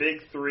 are the big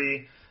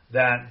three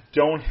that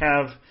don't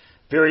have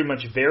very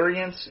much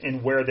variance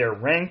in where they're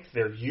ranked.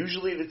 They're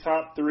usually the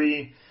top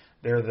three.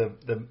 They're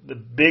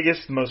the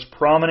biggest, most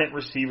prominent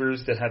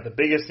receivers that have the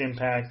biggest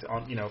impact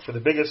on, for the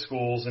biggest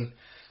schools. And,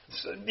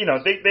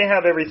 they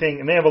have everything,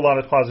 and they have a lot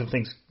of positive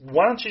things.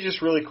 Why don't you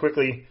just really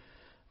quickly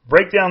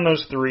break down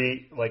those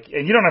three,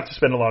 and you don't have to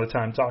spend a lot of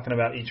time talking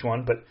about each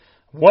one, but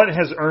what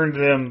has earned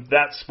them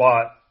that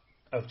spot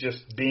of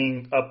just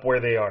being up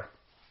where they are?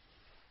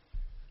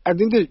 I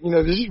think that,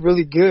 they're just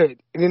really good.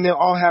 And then they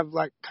all have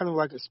kind of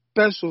a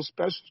special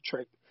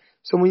trait.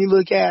 So when you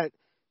look at,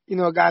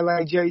 a guy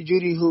like Jerry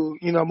Jeudy, who,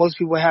 most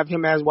people have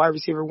him as wide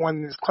receiver 1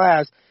 in this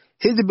class,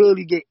 his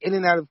ability to get in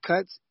and out of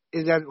cuts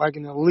is at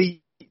an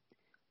elite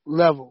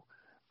level,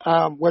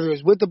 whether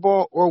it's with the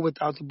ball or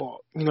without the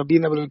ball.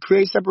 Being able to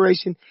create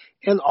separation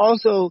and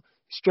also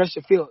stretch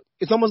the field.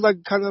 It's almost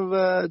like kind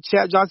of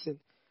Chad Johnson,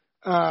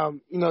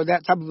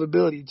 that type of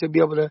ability to be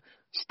able to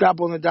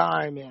stop on the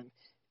dime and,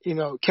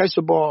 catch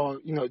the ball,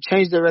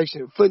 change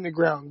direction, foot in the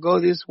ground, go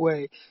this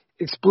way,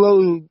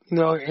 explode,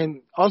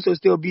 and also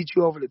still beat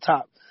you over the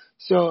top.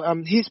 So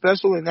he's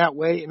special in that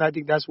way, and I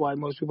think that's why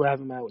most people have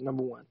him at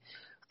number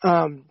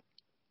 1.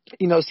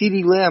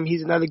 CeeDee Lamb,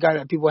 he's another guy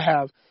that people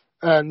have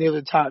near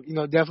the top,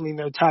 definitely in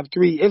their top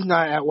 3, if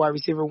not at wide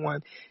receiver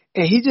 1.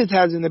 And he just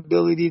has an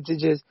ability to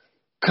just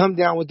come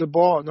down with the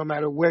ball no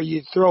matter where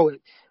you throw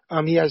it.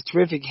 He has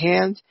terrific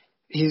hands.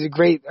 He's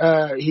great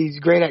at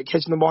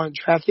catching the ball in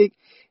traffic.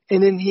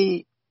 And then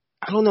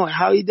I don't know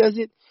how he does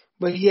it,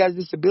 but he has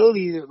this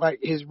ability to,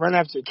 his run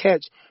after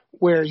catch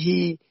where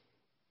he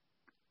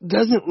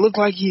doesn't look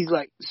like he's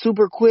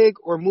super quick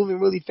or moving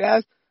really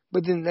fast,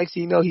 but then the next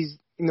thing you know, he's,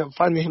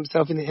 finding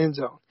himself in the end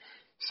zone.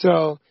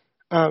 So,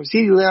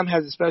 CeeDee Lamb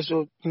has a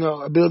special,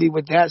 ability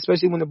with that,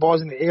 especially when the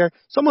ball's in the air.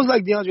 It's almost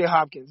like DeAndre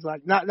Hopkins.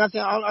 Not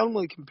saying I don't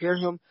really compare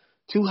him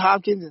to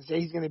Hopkins and say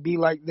he's going to be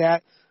like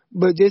that,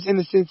 but just in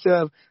the sense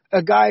of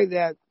a guy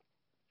that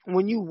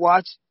when you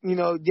watch,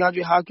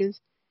 DeAndre Hopkins,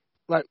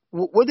 like,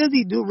 what does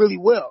he do really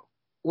well?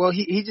 Well,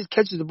 he just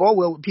catches the ball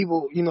well with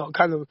people,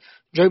 kind of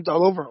draped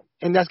all over him.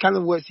 And that's kind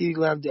of what CeeDee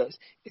Lamb does.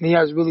 And he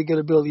has really good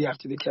ability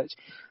after the catch.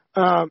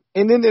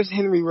 And then there's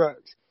Henry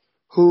Ruggs,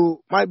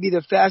 who might be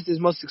the fastest,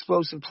 most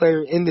explosive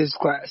player in this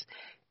class.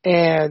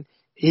 And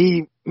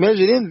he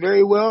measured in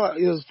very well.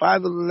 It was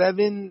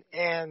 5'11",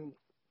 and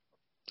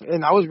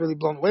I was really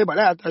blown away by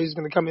that. I thought he was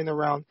going to come in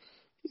around,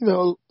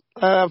 5'9.5",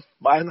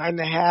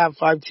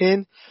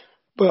 5'10",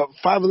 but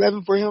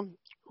 5'11" for him,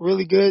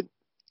 really good.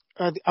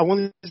 I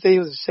wanted to say he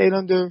was a shade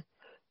under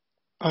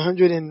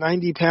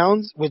 190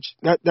 pounds, which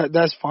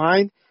that's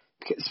fine,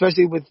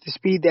 especially with the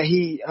speed that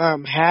he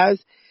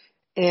has.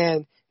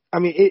 And I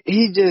mean,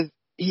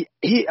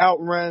 he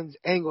outruns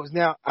angles.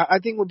 Now, I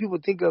think when people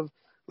think of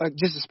like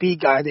just a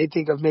speed guy, they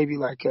think of maybe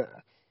like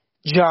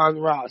John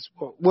Ross.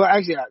 Well,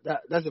 actually,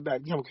 that's a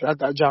bad example because I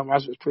thought John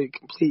Ross was pretty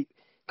complete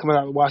coming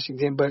out of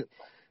Washington. But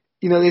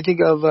they think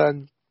of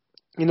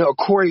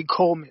Corey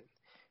Coleman,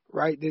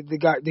 right?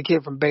 The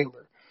kid from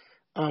Baylor,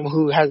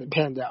 who hasn't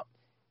panned out.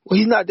 Well,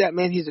 he's not that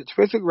man. He's a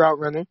terrific route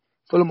runner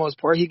for the most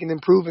part. He can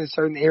improve in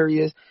certain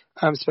areas,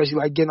 especially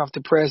like getting off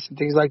the press and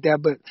things like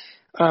that. But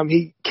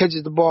he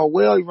catches the ball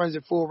well. He runs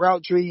a full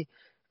route tree.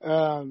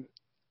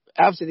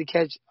 After the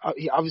catch,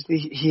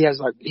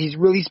 he's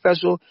really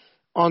special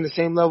on the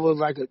same level as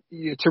like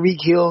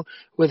Tyreek Hill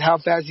with how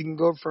fast he can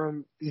go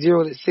from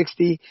 0 to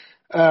 60.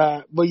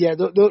 But yeah,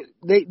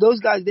 those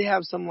guys, they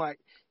have some like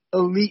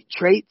elite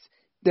traits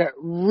that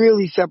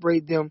really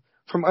separate them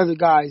from other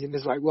guys. And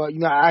it's like, well,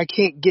 I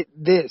can't get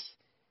this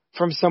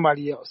from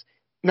somebody else.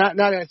 Not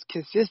as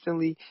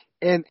consistently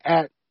and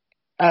at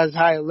as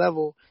high a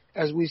level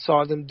as we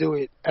saw them do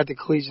it at the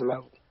collegiate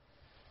level.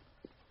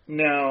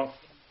 Now,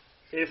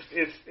 if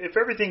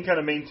everything kind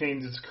of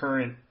maintains its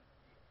current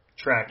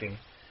tracking,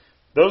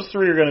 those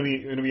three are going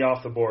to be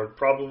off the board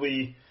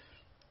probably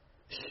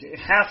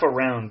half a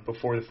round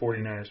before the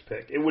 49ers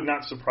pick. It would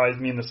not surprise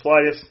me in the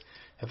slightest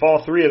if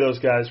all three of those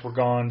guys were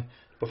gone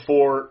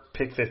before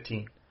pick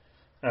 15.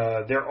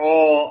 They're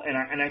all,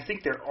 and I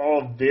think they're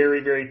all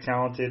very, very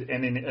talented.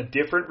 And in a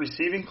different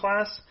receiving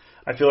class,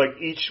 I feel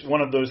like each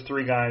one of those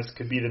three guys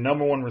could be the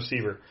number one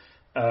receiver.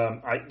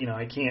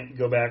 I can't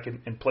go back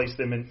and place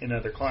them in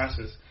other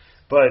classes,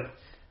 but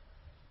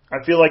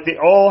I feel like they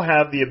all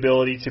have the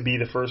ability to be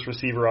the first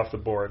receiver off the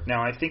board.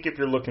 Now, I think if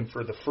you're looking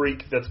for the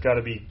freak, that's got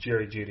to be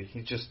Jerry Jeudy.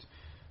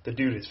 The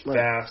dude is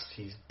fast.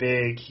 He's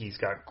big. He's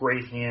got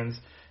great hands.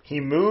 He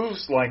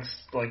moves like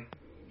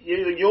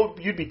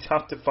you'd be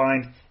tough to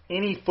find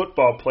any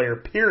football player,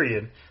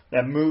 period,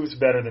 that moves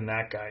better than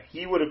that guy.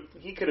 He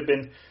could have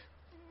been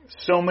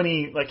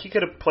he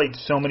could have played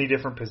so many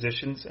different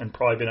positions and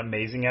probably been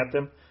amazing at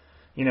them.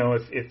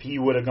 If he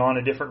would have gone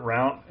a different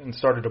route and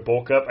started to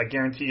bulk up, I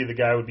guarantee you the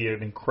guy would be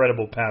an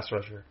incredible pass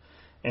rusher.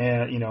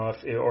 And,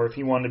 if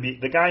he wanted to be,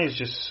 the guy is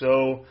just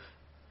so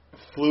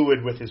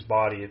fluid with his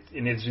body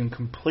and is in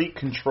complete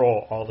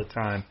control all the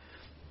time.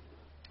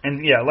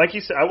 And yeah, like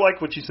you said, I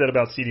like what you said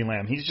about CeeDee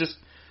Lamb. He's just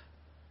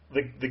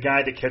the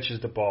guy that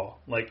catches the ball.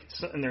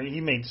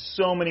 He made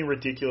so many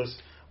ridiculous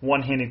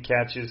one-handed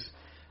catches.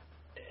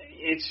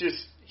 It's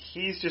just,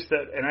 he's just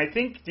that, and I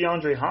think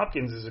DeAndre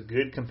Hopkins is a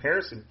good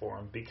comparison for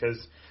him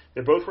because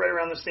they're both right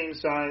around the same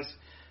size.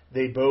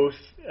 They both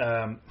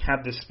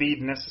have the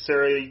speed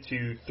necessary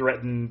to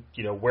threaten,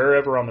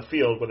 wherever on the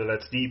field, whether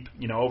that's deep,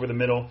 over the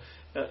middle.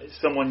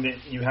 Someone that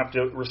you have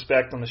to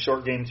respect on the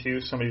short game too,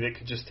 somebody that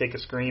could just take a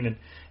screen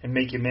and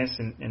make you miss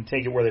and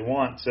take it where they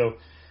want. So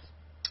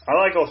I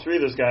like all three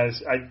of those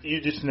guys.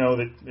 You just know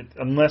that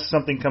unless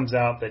something comes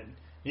out that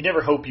you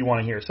never hope you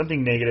want to hear,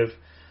 something negative,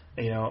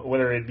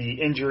 whether it be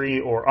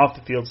injury or off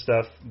the field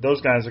stuff,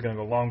 those guys are going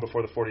to go long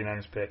before the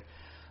 49ers pick.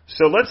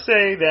 So let's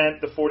say that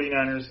the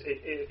 49ers,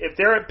 if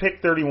they're at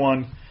pick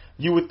 31,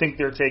 you would think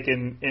they're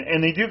taking,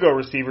 and they do go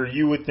receiver,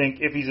 you would think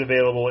if he's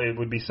available, it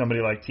would be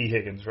somebody like T.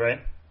 Higgins, right?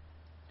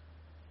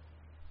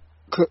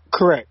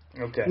 Correct.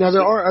 Okay. Now,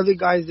 there are other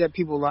guys that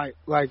people like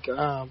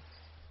Jalen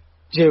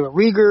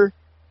Reagor.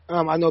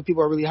 I know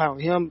people are really high on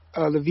him.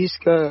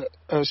 Laviska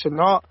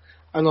Shenault,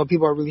 I know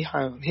people are really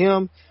high on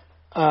him.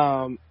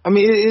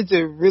 It's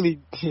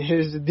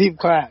a deep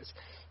class.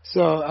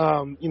 So,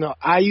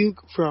 Ayuk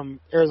from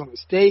Arizona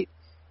State,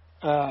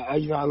 I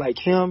like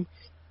him.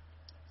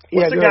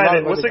 What's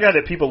the guy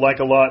that people like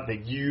a lot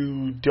that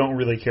you don't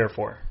really care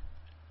for?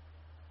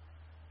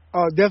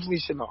 Definitely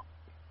Shenault.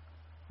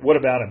 What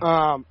about him?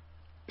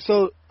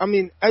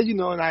 As you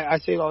know, and I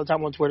say it all the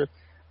time on Twitter,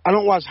 I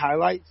don't watch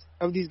highlights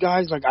of these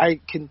guys. Like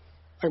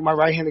my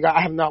right-handed guy,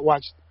 I have not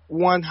watched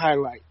one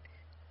highlight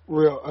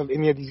reel of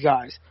any of these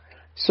guys.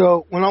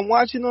 So when I'm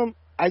watching them,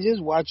 I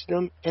just watch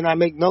them and I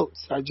make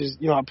notes. I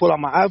just, I pull out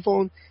my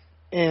iPhone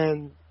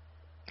and,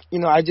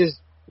 I just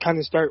kind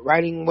of start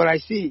writing what I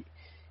see.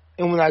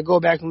 And when I go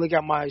back and look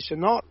at my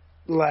Shenault,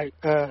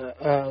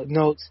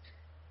 notes,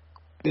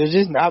 they're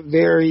just not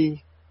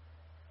very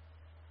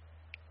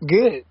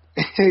good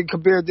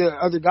compared to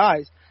other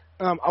guys.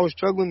 I was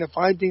struggling to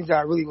find things that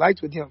I really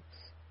liked with him.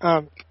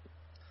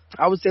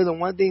 I would say the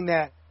one thing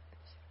that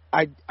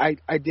I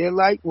did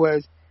like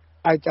was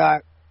I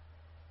thought,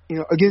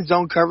 against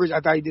zone coverage, I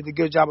thought he did a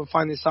good job of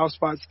finding soft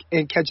spots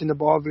and catching the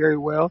ball very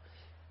well.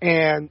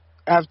 And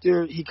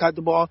after he caught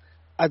the ball,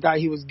 I thought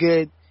he was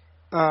good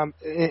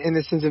in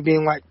the sense of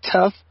being, like,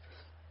 tough.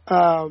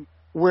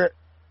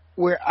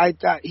 Where I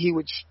thought he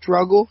would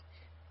struggle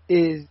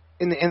is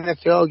in the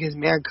NFL against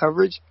man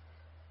coverage.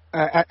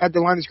 At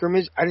the line of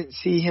scrimmage, I didn't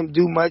see him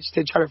do much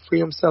to try to free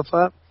himself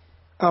up.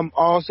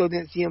 Also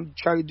didn't see him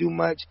try to do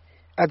much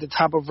at the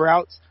top of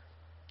routes.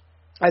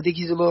 I think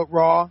he's a little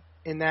raw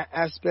in that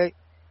aspect.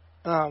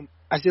 I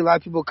see a lot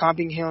of people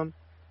comping him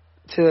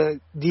to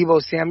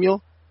Deebo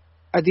Samuel.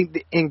 I think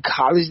that in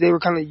college they were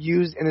kind of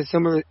used in a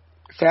similar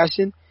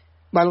fashion,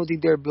 but I don't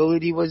think their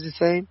ability was the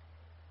same.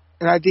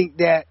 And I think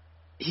that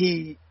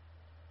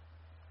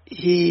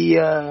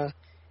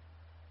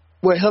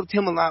what helped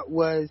him a lot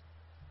was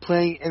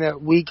playing in a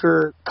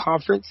weaker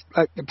conference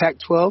like the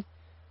Pac-12,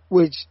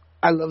 which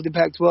I love the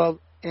Pac-12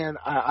 and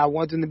I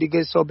want them to be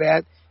good so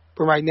bad,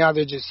 but right now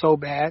they're just so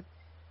bad.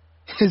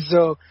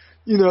 So,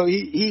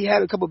 he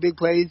had a couple big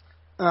plays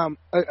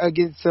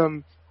against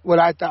some what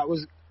I thought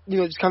was,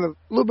 just kind of a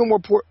little bit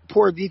more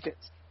poor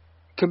defense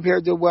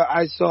compared to what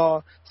I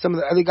saw some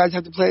of the other guys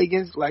have to play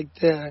against, like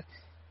the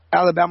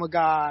Alabama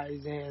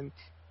guys and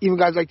even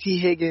guys like T.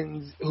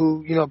 Higgins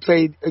who,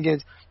 played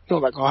against,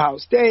 like Ohio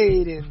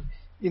State and,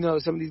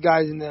 some of these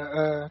guys in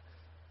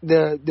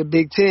the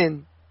Big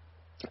Ten.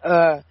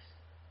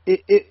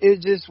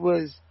 It just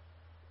was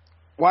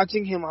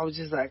watching him. I was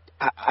just like,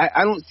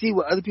 I don't see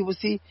what other people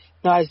see.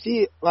 Now I see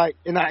it like,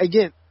 and I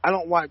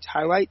don't watch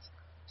highlights,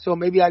 so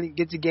maybe I didn't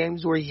get to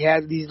games where he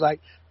had these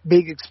like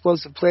big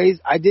explosive plays.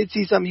 I did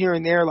see some here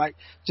and there, like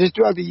just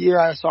throughout the year.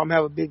 I saw him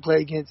have a big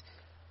play against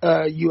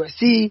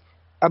USC,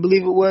 I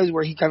believe it was,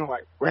 where he kind of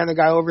like ran the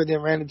guy over,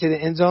 then ran into the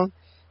end zone.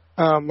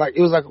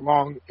 It was a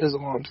long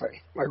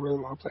play, like really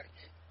long play.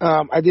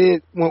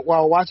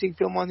 While watching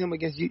film on him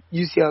against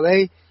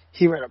UCLA,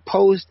 he ran a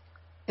post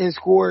and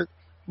scored.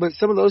 But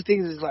some of those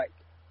things is like,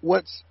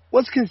 what's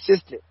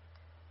consistent?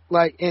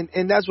 Like,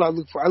 and that's what I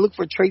look for. I look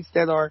for traits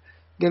that are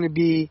going to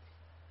be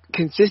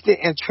consistent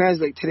and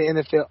translate to the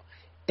NFL.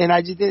 And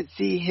I just didn't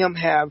see him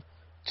have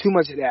too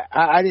much of that.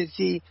 I didn't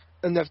see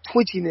enough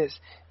twitchiness.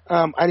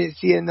 I didn't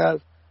see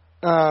enough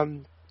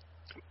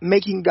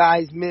making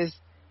guys miss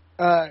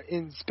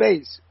in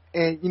space.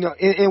 And,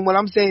 and when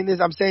I'm saying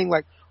this, I'm saying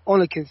like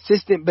on a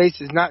consistent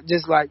basis, not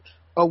just like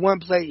a one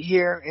play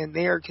here and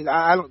there, because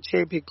I don't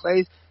cherry pick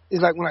plays.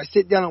 It's like when I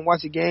sit down and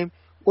watch a game,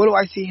 what do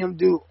I see him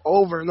do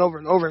over and over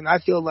and over? And I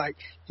feel like,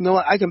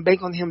 I can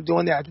bank on him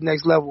doing that at the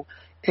next level.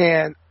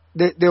 And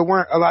there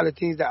weren't a lot of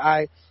things that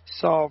I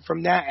saw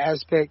from that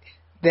aspect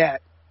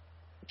that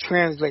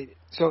translated.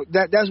 So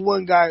that's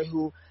one guy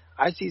who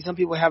I see some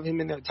people have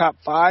him in their top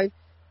 5,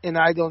 and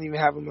I don't even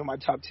have him in my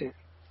top 10.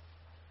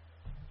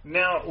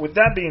 Now, with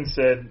that being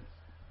said,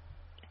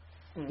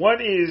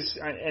 what is,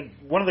 and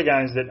one of the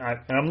guys that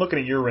I'm looking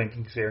at your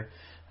rankings here,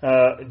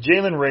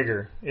 Jalen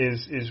Reagor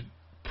is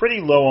pretty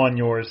low on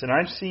yours, and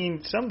I've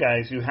seen some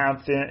guys who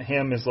have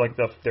him as like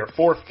their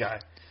 4th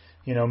guy.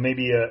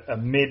 Maybe a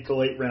mid to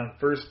late round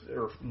first,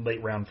 or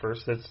late round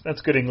first.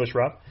 That's good English,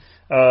 Rob.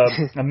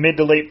 A mid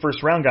to late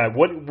first round guy.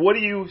 What do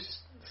you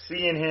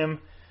see in him?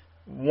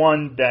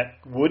 One that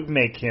would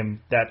make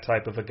him that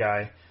type of a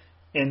guy,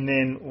 and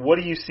then what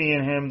do you see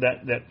in him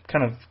that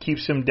kind of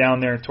keeps him down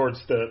there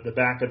towards the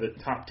back of the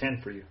top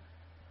 10 for you?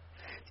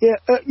 Yeah,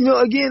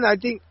 again, I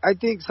think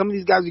some of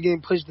these guys are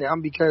getting pushed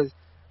down because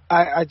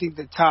I think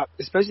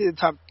especially the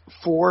top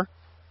 4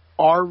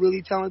 are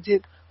really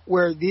talented,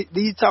 where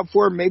these top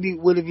 4 maybe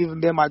would have even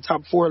been my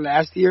top 4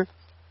 last year,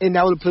 and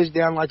that would have pushed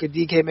down like a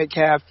DK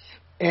Metcalf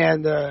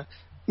and,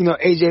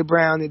 A.J.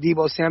 Brown and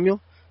Deebo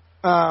Samuel.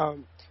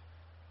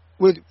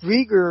 With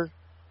Reagor,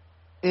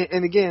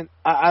 and again,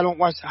 I don't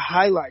watch the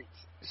highlights,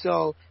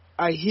 so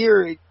I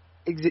hear,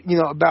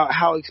 about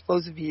how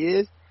explosive he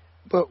is,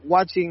 but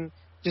watching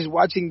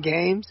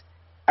games,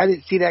 I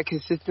didn't see that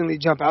consistently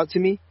jump out to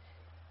me.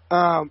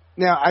 Now,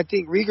 I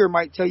think Reagor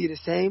might tell you the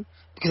same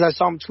because I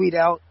saw him tweet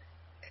out,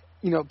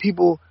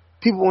 people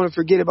want to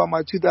forget about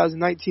my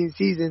 2019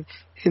 season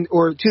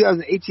or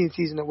 2018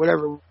 season or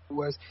whatever it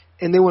was,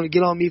 and they want to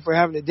get on me for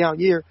having a down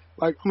year.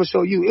 Like, I'm going to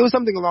show you. It was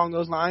something along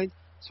those lines.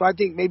 So I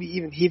think maybe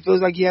even he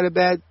feels like he had a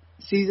bad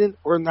season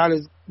or not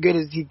as good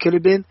as he could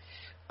have been.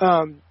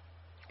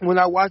 When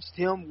I watched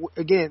him,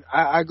 again,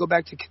 I go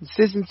back to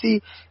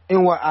consistency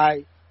and what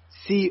I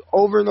see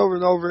over and over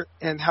and over,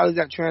 and how does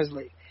that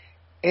translate.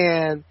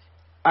 And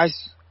I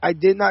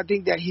did not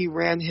think that he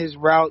ran his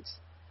routes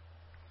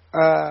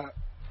for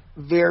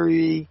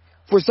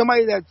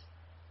somebody that's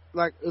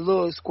like a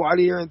little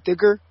squattier and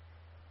thicker,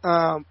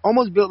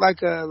 almost built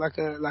like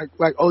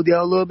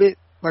Odell a little bit,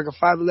 like a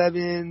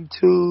 5'11",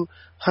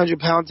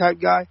 200-pound type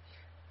guy.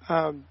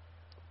 I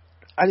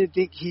didn't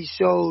think he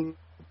showed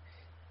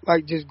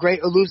like just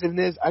great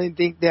elusiveness. I didn't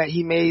think that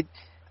he made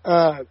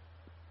the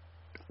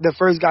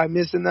first guy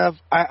miss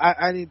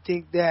I didn't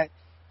think that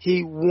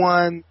he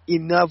won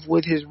enough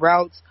with his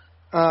routes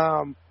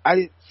I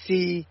didn't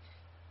see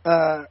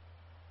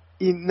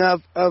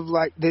enough of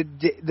like the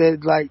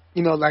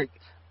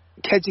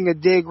catching a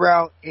dig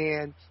route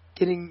and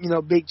getting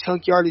big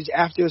chunk yardage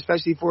after,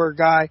 especially for a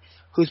guy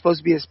who's supposed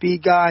to be a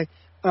speed guy.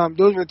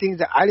 Those were things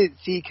that I didn't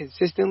see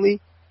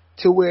consistently,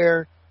 to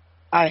where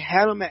I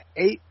had him at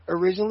 8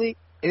 originally,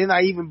 and then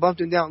I even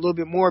bumped him down a little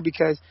bit more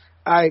because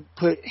I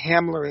put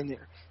Hamler in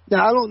there.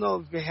 Now, I don't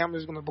know if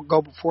Hamler's going to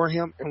go before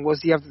him, and we'll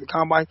see after the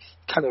combine,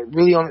 kind of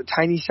really on the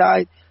tiny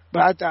side.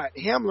 But I thought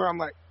Hamler, I'm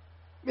like,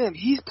 man,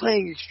 he's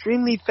playing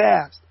extremely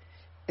fast.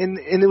 And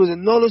there was a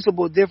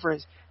noticeable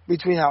difference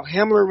between how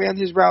Hamler ran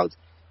his routes,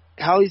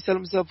 how he set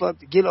himself up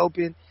to get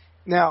open.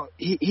 Now,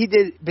 he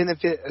did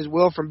benefit as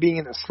well from being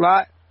in the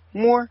slot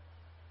more,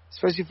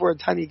 especially for a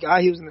tiny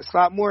guy. He was in the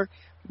slot more.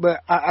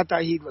 But I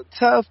thought he looked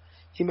tough.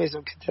 He made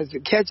some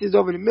contested catches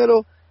over the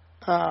middle.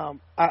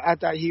 I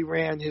thought he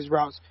ran his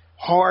routes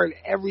hard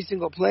every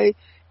single play,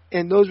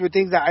 and those were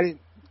things that I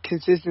didn't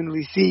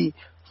consistently see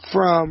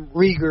from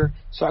Reagor,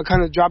 so I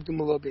kind of dropped him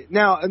a little bit.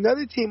 Now,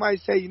 another team might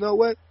say, you know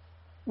what,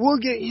 we'll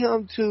get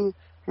him to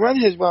run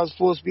his routes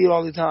full speed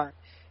all the time.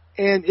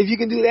 And if you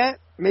can do that,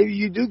 maybe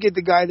you do get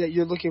the guy that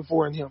you're looking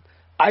for in him.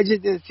 I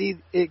just didn't see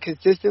it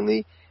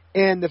consistently,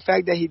 and the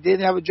fact that he did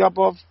have a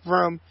drop-off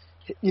from,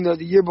 the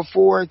year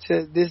before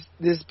to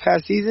this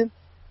past season,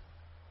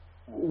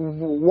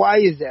 why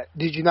is that?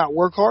 Did you not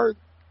work hard?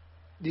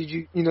 Did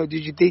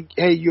you think,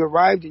 hey, you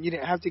arrived and you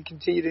didn't have to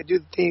continue to do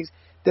the things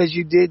that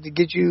you did to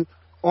get you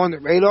on the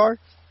radar?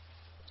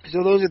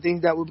 So those are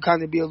things that would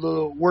kind of be a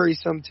little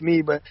worrisome to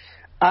me. But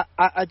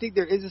I think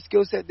there is a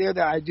skill set there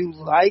that I do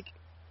like.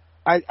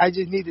 I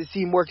just need to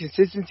see more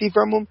consistency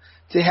from him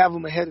to have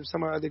him ahead of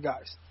some of the other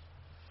guys.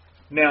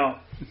 Now,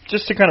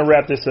 just to kind of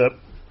wrap this up,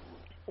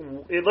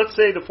 let's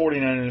say the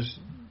 49ers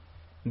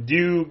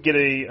do get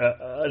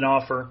an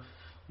offer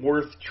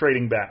worth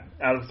trading back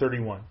out of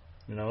 31.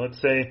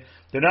 Let's say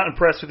they're not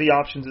impressed with the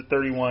options at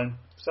 31.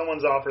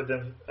 Someone's offered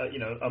them,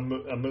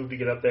 a move to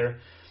get up there.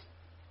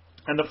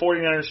 And the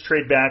 49ers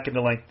trade back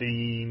into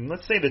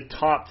let's say the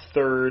top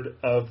third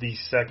of the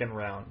second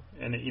round.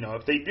 And,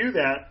 if they do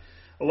that,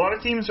 a lot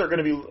of teams are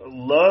going to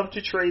love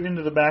to trade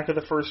into the back of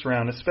the first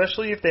round,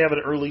 especially if they have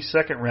an early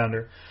second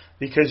rounder,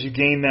 because you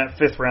gain that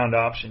fifth round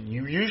option.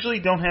 You usually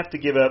don't have to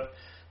give up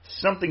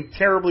something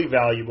terribly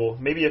valuable,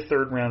 maybe a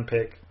third round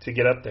pick, to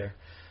get up there.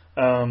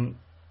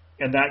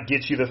 And that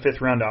gets you the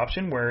fifth round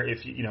option, where if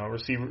a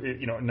receiver,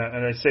 and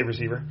I say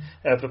receiver,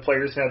 if the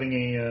player's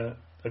having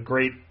a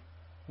great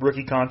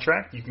rookie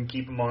contract, you can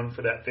keep them on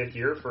for that fifth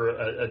year for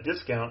a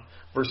discount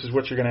versus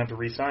what you're going to have to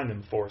re-sign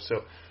them for.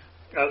 So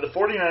the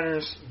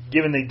 49ers,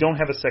 given they don't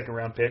have a second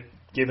round pick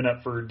given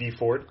up for Dee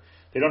Ford,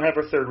 they don't have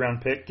a third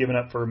round pick given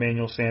up for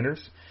Emmanuel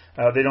Sanders,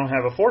 they don't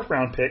have a fourth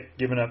round pick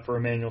given up for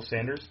Emmanuel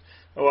Sanders.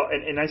 Well,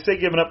 and I say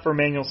given up for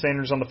Emmanuel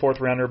Sanders on the fourth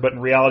rounder, but in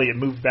reality it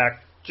moved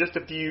back just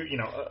a few,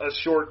 a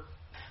short,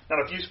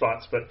 not a few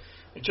spots, but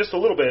just a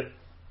little bit,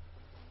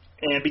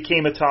 and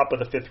became a top of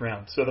the fifth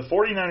round. So the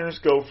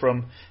 49ers go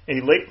from a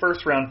late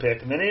first round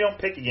pick, and then they don't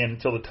pick again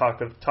until the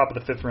top of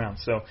the fifth round.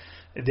 So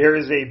there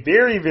is a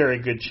very, very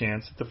good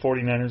chance that the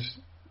 49ers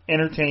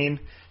entertain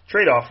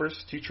trade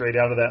offers to trade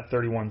out of that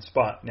 31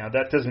 spot. Now,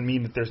 that doesn't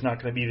mean that there's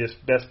not going to be this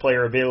best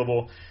player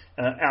available,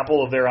 an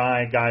apple of their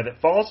eye guy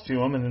that falls to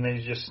them, and then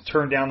they just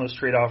turn down those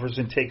trade offers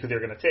and take who they're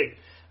going to take.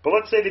 But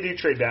let's say they do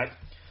trade back.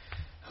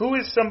 Who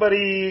is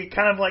somebody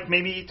kind of like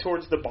maybe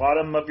towards the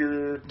bottom of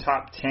your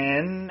top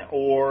 10,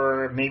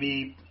 or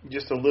maybe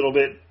just a little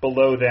bit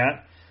below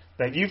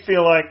that you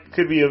feel like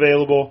could be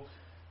available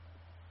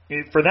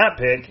for that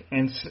pick?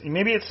 And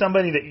maybe it's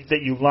somebody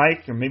that you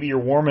like, or maybe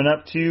you're warming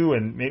up to,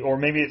 or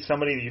maybe it's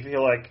somebody that you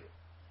feel like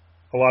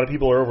a lot of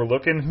people are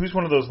overlooking. Who's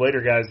one of those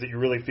later guys that you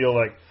really feel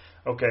like,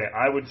 okay,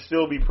 I would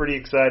still be pretty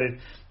excited?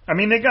 I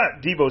mean, they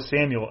got Deebo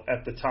Samuel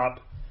at the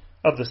top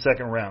of the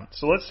second round.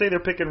 So let's say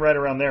they're picking right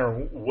around there.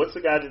 What's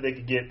the guy that they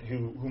could get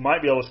who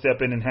might be able to step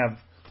in and have,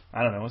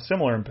 I don't know, a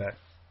similar impact?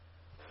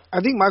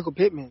 I think Michael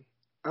Pittman.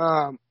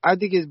 I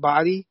think his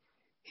body,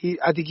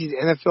 I think he's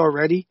NFL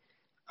ready.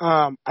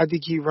 I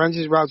think he runs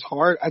his routes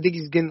hard. I think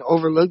he's getting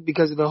overlooked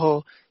because of the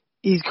whole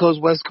East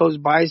Coast, West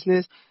Coast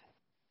biasness.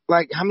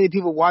 Like, how many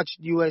people watched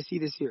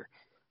USC this year?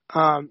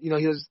 He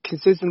was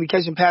consistently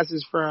catching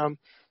passes from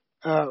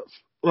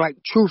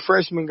true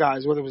freshman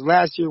guys, whether it was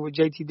last year with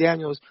JT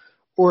Daniels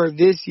or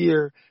this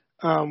year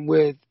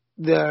with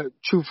the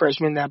true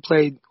freshman that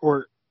played,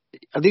 or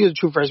I think it was a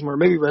true freshman or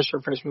maybe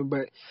redshirt freshman.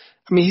 But,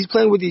 I mean, he's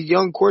playing with these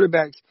young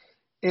quarterbacks,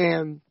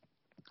 and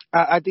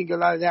I think a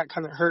lot of that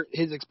kind of hurt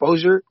his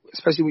exposure,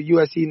 especially with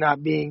USC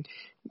not being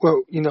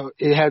what,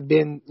 it had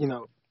been,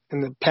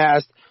 in the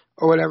past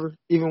or whatever,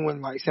 even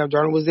when, Sam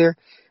Darnold was there.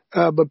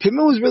 But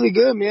Pittman was really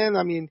good, man.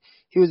 I mean,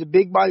 he was a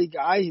big-body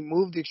guy. He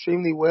moved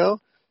extremely well.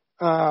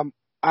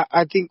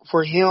 I think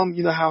for him,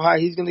 how high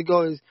he's going to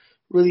go is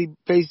really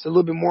based a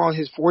little bit more on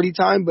his 40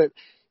 time. But,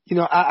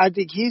 I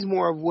think he's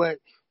more of what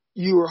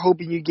you were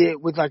hoping you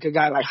get with, a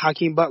guy like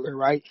Hakeem Butler,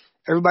 right?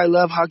 Everybody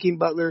loved Hakeem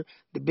Butler,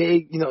 the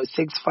big,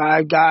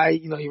 6'5" guy.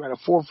 He ran a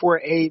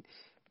 4.48,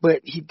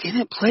 but he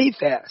didn't play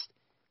fast.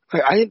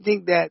 Like, I didn't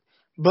think that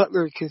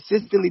Butler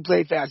consistently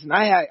played fast, and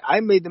I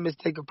made the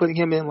mistake of putting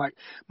him in like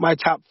my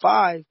top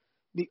 5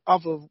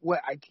 off of what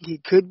I think he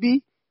could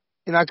be,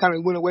 and I kind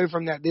of went away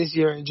from that this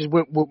year and just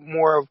went with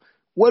more of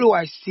what do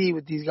I see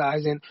with these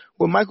guys. And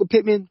with Michael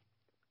Pittman,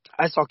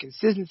 I saw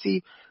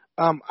consistency.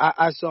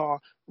 I saw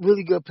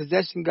really good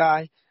possession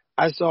guy.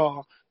 I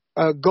saw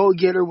a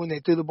go-getter when they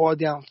threw the ball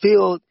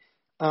downfield.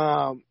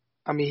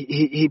 I mean,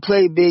 he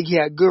played big. He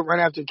had good run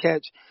after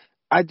catch.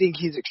 I think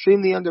he's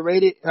extremely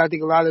underrated, and I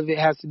think a lot of it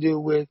has to do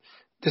with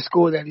the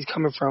school that he's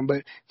coming from. But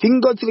if he can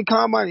go to the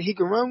combine and he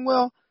can run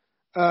well,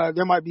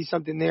 there might be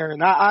something there.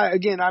 And I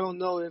don't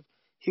know if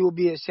he will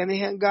be a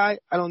Shanahan guy.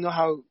 I don't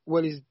know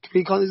what his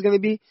 3-cone is going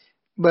to be,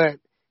 but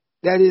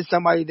that is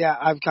somebody that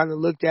I've kind of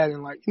looked at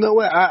and like, you know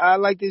what, I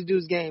like this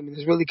dude's game, and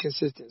it's really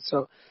consistent.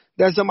 So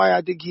that's somebody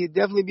I think he'd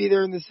definitely be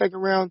there in the second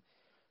round,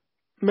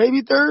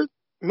 maybe third,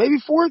 maybe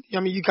fourth.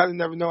 I mean, you kind of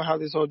never know how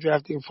this whole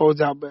draft thing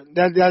folds out, but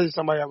that is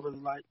somebody I really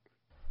like.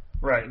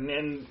 Right,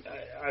 and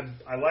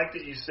I like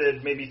that you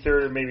said maybe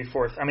third or maybe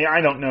fourth. I mean,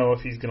 I don't know if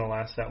he's going to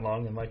last that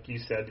long, and like you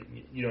said,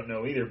 you don't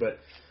know either. But,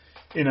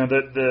 you know,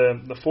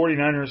 the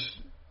 49ers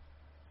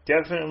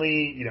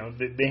definitely, you know,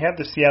 they have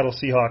the Seattle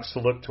Seahawks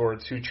to look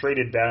towards, who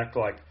traded back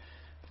like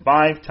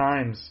 5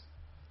 times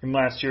in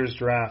last year's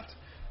draft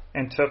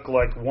and took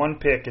like 1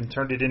 pick and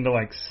turned it into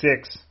like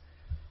 6.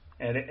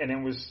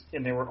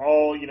 And they were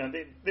all, you know,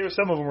 there were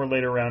some of them were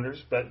later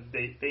rounders, but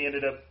they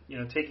ended up, you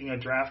know, taking a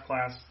draft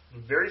class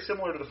very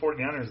similar to the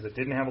 49ers that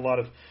didn't have a lot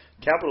of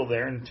capital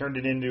there and turned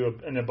it into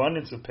an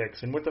abundance of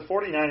picks. And with the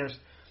 49ers,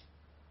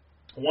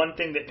 one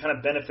thing that kind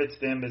of benefits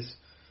them is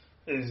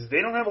they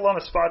don't have a lot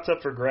of spots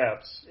up for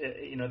grabs.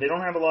 You know, they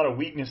don't have a lot of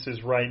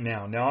weaknesses right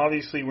now. Now,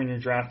 obviously, when you're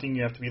drafting,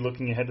 you have to be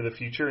looking ahead to the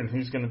future and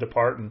who's going to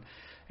depart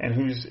and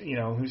who's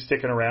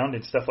sticking around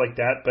and stuff like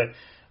that. But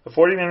the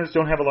 49ers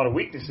don't have a lot of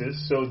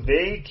weaknesses, so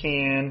they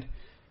can,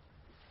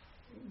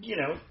 you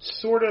know,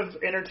 sort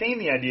of entertain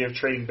the idea of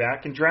trading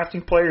back and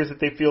drafting players that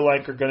they feel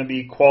like are going to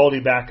be quality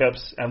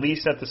backups, at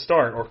least at the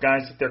start, or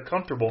guys that they're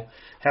comfortable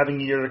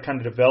having a year to kind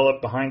of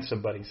develop behind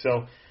somebody.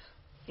 So,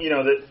 you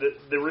know,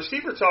 the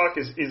receiver talk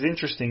is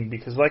interesting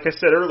because, like I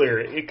said earlier,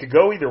 it could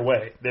go either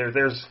way.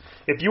 There's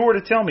if you were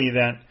to tell me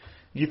that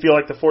you feel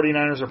like the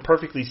 49ers are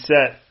perfectly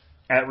set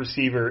at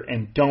receiver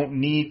and don't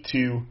need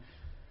to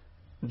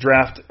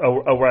draft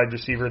a wide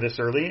receiver this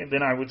early,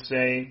 then I would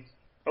say,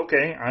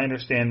 okay, I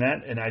understand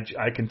that, and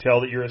I can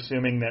tell that you're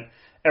assuming that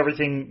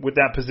everything with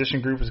that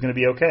position group is going to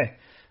be okay.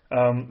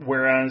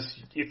 Whereas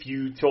if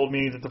you told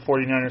me that the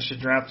 49ers should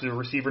draft a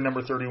receiver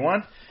number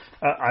 31,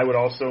 I would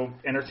also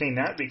entertain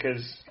that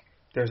because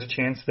there's a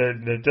chance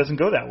that it doesn't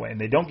go that way and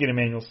they don't get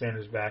Emmanuel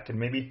Sanders back, and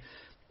maybe,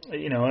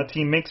 you know, a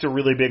team makes a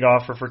really big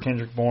offer for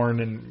Kendrick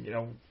Bourne, and, you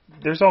know,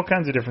 there's all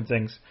kinds of different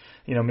things.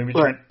 You know, maybe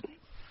Trent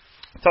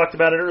talked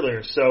about it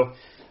earlier. So,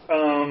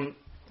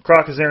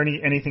 Croc, is there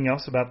anything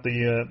else about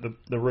the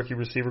rookie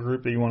receiver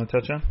group that you want to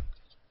touch on?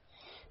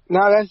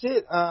 No, that's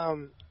it.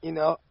 You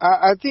know,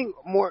 I think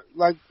more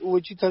like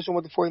what you touched on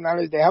with the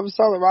 49ers, they have a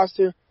solid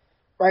roster.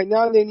 Right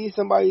now they need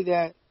somebody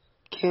that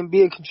can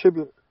be a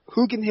contributor.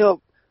 Who can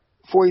help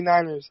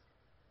 49ers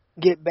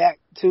get back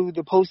to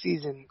the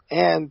postseason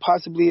and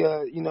possibly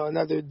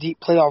another deep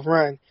playoff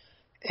run.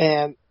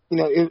 And, you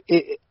know,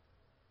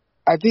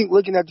 I think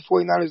looking at the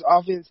 49ers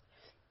offense,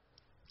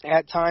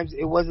 at times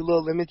it was a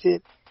little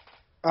limited.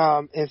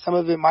 And some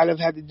of it might have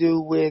had to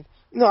do with,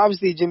 you know,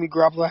 obviously Jimmy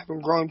Garoppolo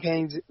having growing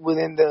pains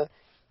within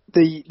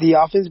the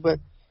offense, but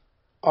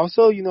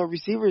also, you know,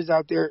 receivers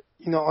out there,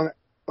 you know, on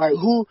like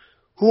who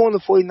on the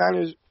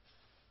 49ers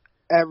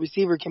at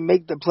receiver can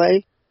make the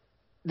play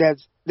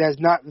that's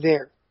not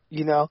there,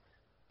 you know,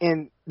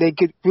 and they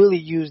could really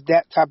use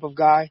that type of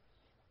guy.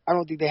 I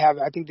don't think they have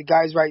it. I think the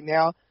guys right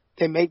now,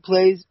 they make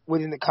plays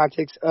within the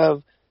context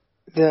of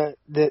the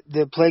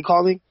play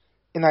calling,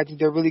 and I think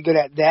they're really good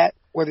at that,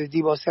 whether it's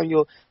Deebo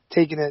Samuel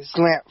taking a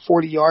slant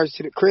 40 yards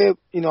to the crib,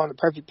 you know, on the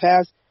perfect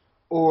pass,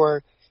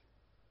 or,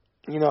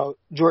 you know,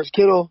 George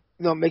Kittle,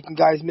 you know, making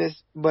guys miss.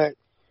 But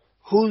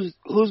who's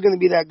going to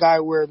be that guy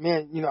where,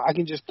 man, you know, I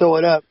can just throw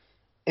it up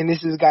and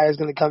this is a guy that's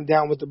going to come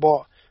down with the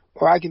ball.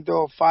 Or I can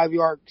throw a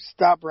 5-yard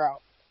stop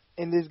route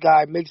and this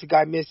guy makes a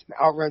guy miss and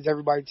outruns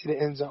everybody to the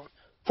end zone.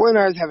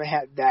 49ers haven't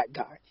had that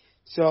guy.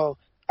 So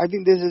I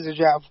think this is a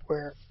draft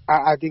where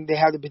I think they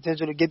have the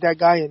potential to get that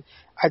guy. And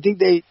I think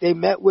they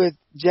met with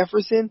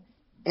Jefferson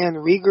and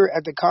Rieger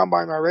at the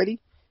Combine already.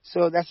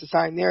 So that's a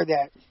sign there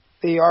that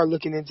they are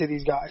looking into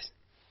these guys.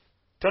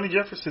 Tony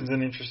Jefferson's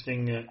an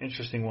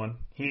interesting one.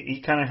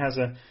 He kind of has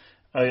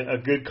a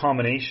good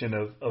combination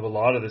of a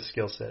lot of the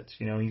skill sets.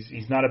 You know,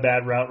 he's not a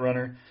bad route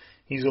runner.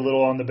 He's a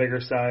little on the bigger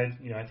side.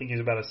 You know, I think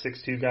he's about a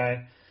 6'2"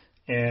 guy.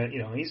 And, you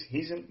know,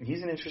 he's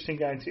an interesting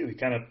guy, too. He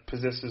kind of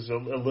possesses a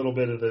little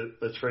bit of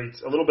the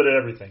traits, a little bit of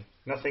everything.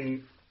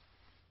 Nothing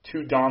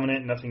too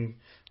dominant, nothing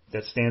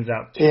that stands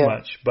out too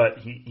much. But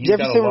he's got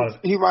a lot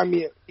of... He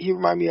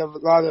remind me of a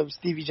lot of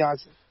Stevie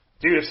Johnson.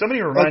 Dude, if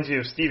somebody reminds you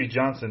of Stevie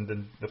Johnson,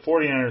 then the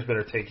 49ers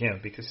better take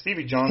him, because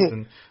Stevie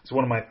Johnson is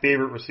one of my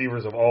favorite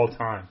receivers of all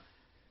time.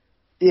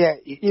 Yeah,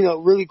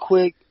 really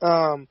quick,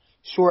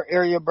 short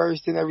area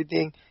burst and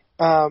everything.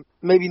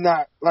 Maybe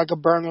not like a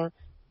burner,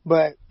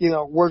 but,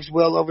 works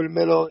well over the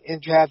middle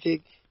in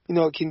traffic,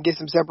 can get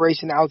some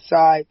separation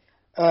outside.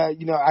 I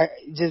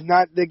just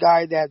not the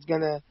guy that's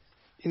going to,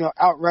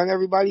 outrun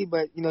everybody,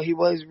 but, he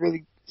was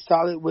really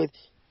solid with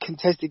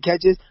contested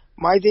catches.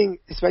 My thing,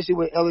 especially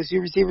with LSU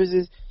receivers,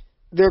 is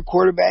their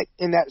quarterback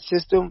in that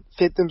system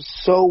fit them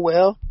so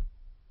well.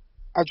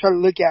 I try to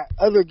look at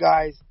other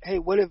guys. Hey,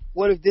 what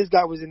if this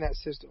guy was in that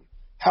system?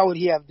 How would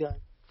he have done?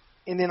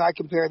 And then I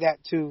compare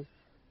that to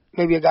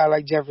maybe a guy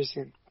like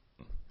Jefferson.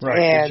 Right.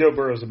 And Joe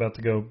Burrow's about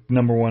to go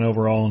number 1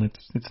 overall, and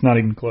it's not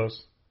even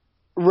close.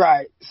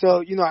 Right.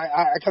 So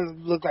I kind of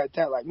look at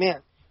that like,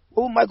 man,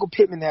 what would Michael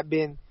Pittman have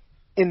been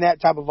in that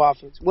type of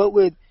offense? What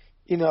would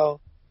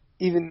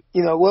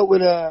what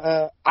would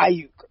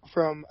Ayuk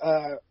from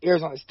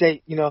Arizona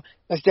State,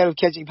 instead of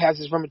catching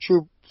passes from a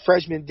true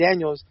freshman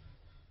Daniels,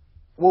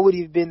 what would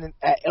he have been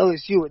at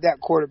LSU with that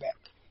quarterback?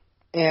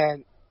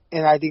 And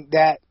I think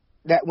that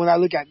when I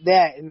look at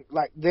that and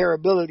like their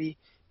ability,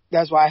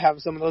 that's why I have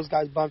some of those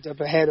guys bumped up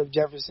ahead of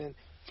Jefferson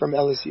from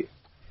LSU.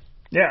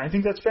 Yeah, I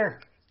think that's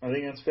fair.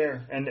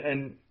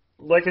 And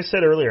like I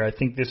said earlier, I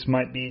think this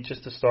might be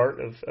just the start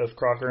of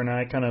Crocker and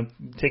I kind of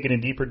taking a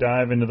deeper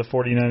dive into the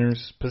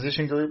 49ers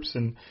position groups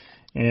and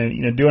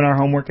doing our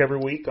homework every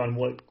week on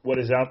what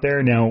is out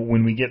there. Now,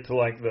 when we get to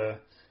like the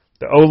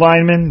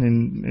O-linemen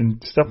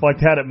and stuff like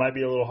that, it might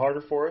be a little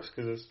harder for us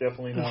because it's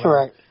definitely not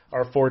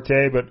our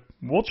forte, but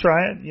we'll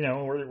try it.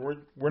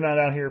 We're not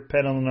out here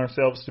peddling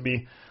ourselves to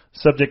be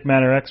subject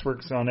matter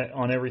experts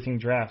on everything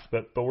draft,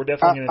 but we're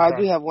definitely going to try.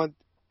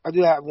 I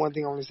do have one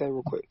thing I want to say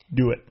real quick.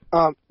 Do it.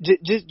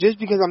 Just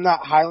because I'm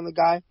not high on the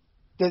guy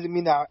doesn't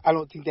mean that I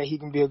don't think that he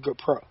can be a good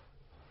pro.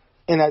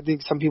 And I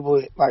think some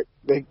people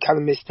they kind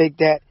of mistake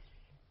that,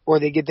 or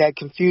they get that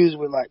confused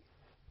with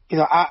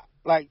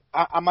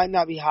I might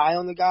not be high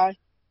on the guy,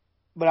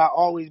 but I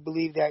always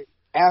believe that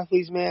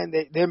athletes, man,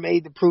 they're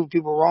made to prove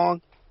people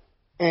wrong.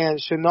 And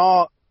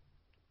Shenault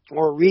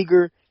or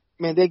Rieger,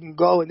 man, they can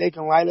go and they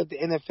can light up the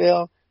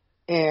NFL,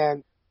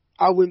 and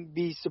I wouldn't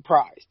be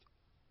surprised.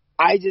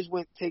 I just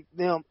wouldn't take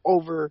them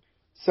over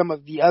some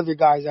of the other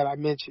guys that I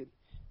mentioned.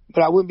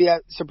 But I wouldn't be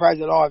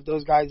surprised at all if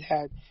those guys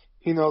had,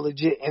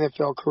 legit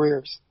NFL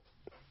careers.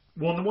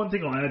 Well, and the one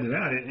thing I'll add to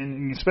that,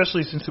 and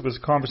especially since it was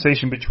a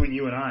conversation between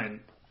you and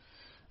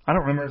I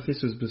don't remember if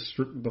this was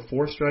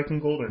before Striking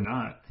Gold or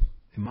not.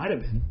 It might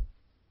have been.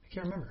 I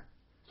can't remember.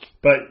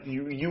 But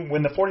you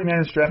when the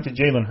 49ers drafted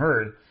Jalen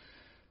Hurd,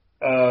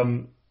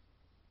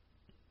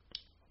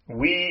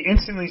 we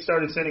instantly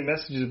started sending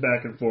messages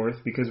back and forth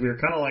because we were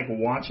kind of like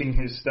watching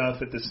his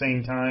stuff at the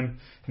same time.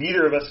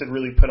 Neither of us had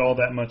really put all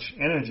that much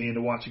energy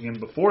into watching him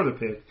before the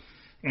pick.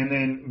 And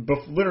then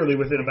literally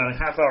within about a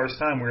half hour's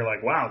time, we were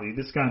like, wow, dude,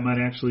 this guy might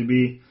actually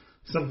be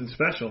something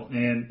special.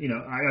 And,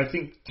 I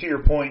think to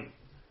your point,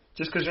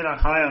 just because you're not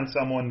high on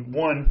someone,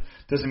 one,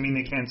 doesn't mean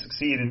they can't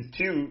succeed. And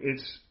two,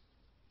 it's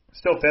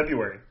still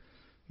February.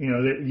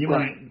 You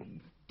might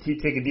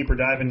take a deeper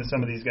dive into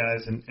some of these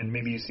guys and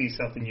maybe you see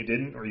something you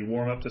didn't, or you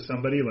warm up to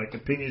somebody. Like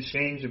opinions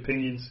change,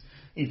 opinions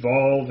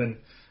evolve, and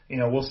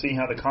we'll see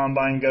how the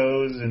combine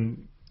goes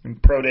and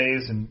pro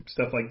days and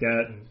stuff like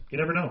that. And you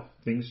never know,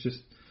 things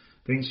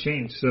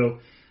change. So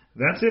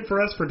that's it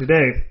for us for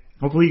today.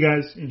 Hopefully you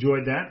guys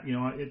enjoyed that.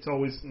 It's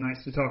always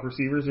nice to talk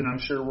receivers, and I'm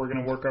sure we're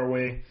going to work our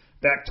way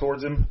back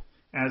towards them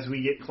as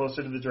we get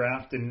closer to the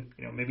draft, and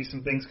maybe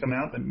some things come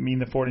out that mean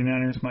the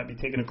 49ers might be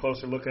taking a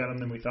closer look at them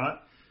than we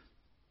thought.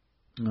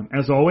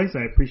 As always,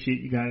 I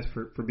appreciate you guys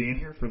for being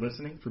here, for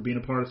listening, for being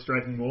a part of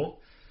Striking Gold.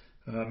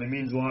 It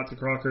means a lot to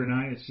Crocker and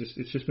I.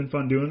 It's just been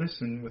fun doing this,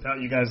 and without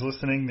you guys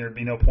listening, there'd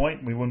be no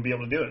point. We wouldn't be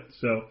able to do it.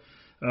 So,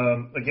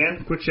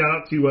 again, quick shout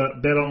out to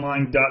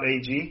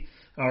betonline.ag,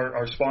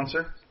 our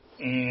sponsor,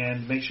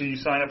 and make sure you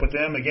sign up with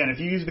them. Again, if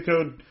you use the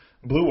code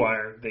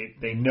BlueWire,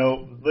 they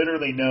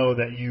literally know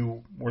that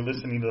you were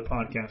listening to the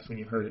podcast when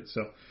you heard it.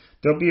 So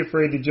don't be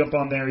afraid to jump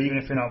on there, even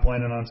if you're not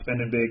planning on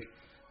spending big.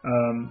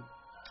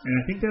 And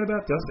I think that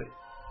about does it.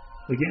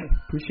 Again,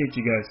 appreciate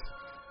you guys.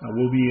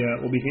 We'll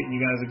be hitting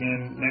you guys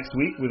again next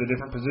week with a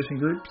different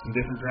position group, some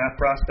different draft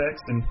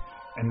prospects, and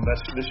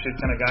this should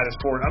kind of guide us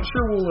forward. I'm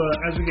sure we'll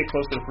as we get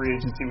closer to free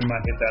agency, we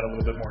might hit that a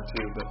little bit more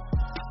too. But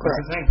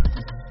that's the thing;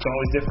 it's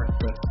always different.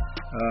 But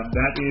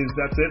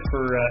that's it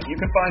for. You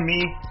can find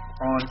me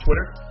on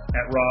Twitter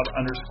at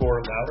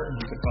Rob_Louder, and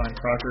you can find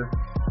Crocker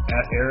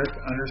at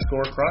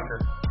Eric_Crocker.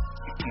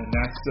 And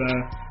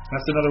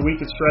that's another week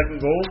at Striking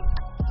Gold.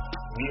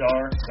 We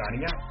are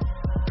signing out.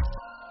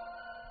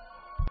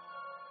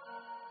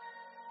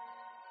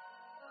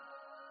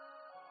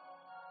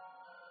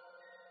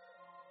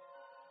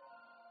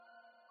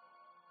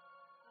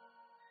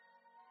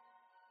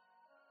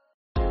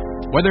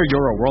 Whether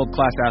you're a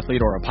world-class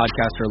athlete or a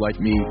podcaster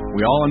like me,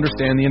 we all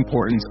understand the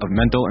importance of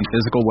mental and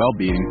physical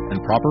well-being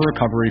and proper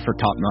recovery for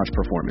top-notch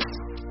performance.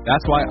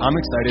 That's why I'm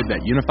excited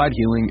that Unified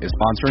Healing is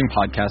sponsoring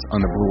podcasts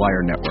on the Blue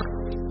Wire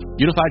Network.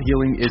 Unified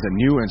Healing is a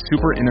new and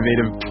super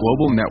innovative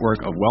global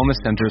network of wellness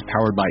centers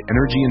powered by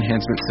Energy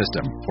Enhancement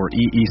System, or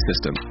EE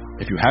System.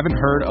 If you haven't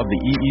heard of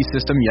the EE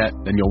System yet,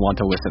 then you'll want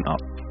to listen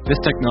up. This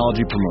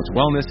technology promotes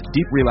wellness,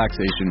 deep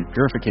relaxation,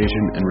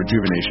 purification, and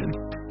rejuvenation.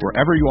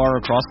 Wherever you are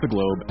across the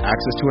globe,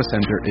 access to a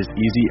center is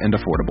easy and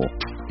affordable.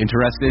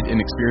 Interested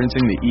in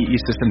experiencing the EE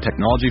System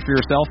technology for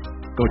yourself?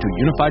 Go to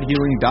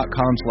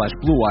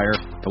unifiedhealing.com/bluewire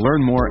to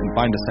learn more and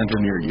find a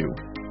center near you.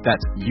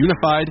 That's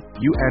unified,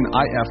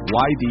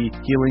 UNIFYD,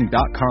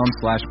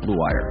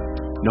 healing.com/bluewire.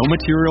 No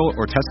material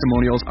or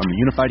testimonials on the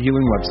Unified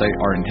Healing website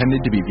are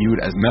intended to be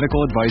viewed as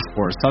medical advice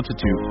or a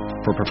substitute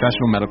for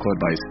professional medical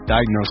advice,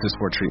 diagnosis,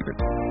 or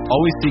treatment.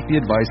 Always seek the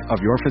advice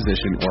of your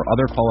physician or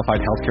other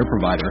qualified healthcare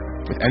provider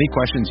with any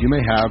questions you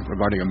may have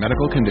regarding a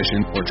medical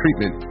condition or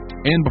treatment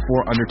and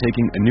before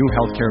undertaking a new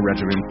healthcare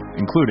regimen,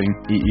 including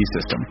EE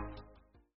System.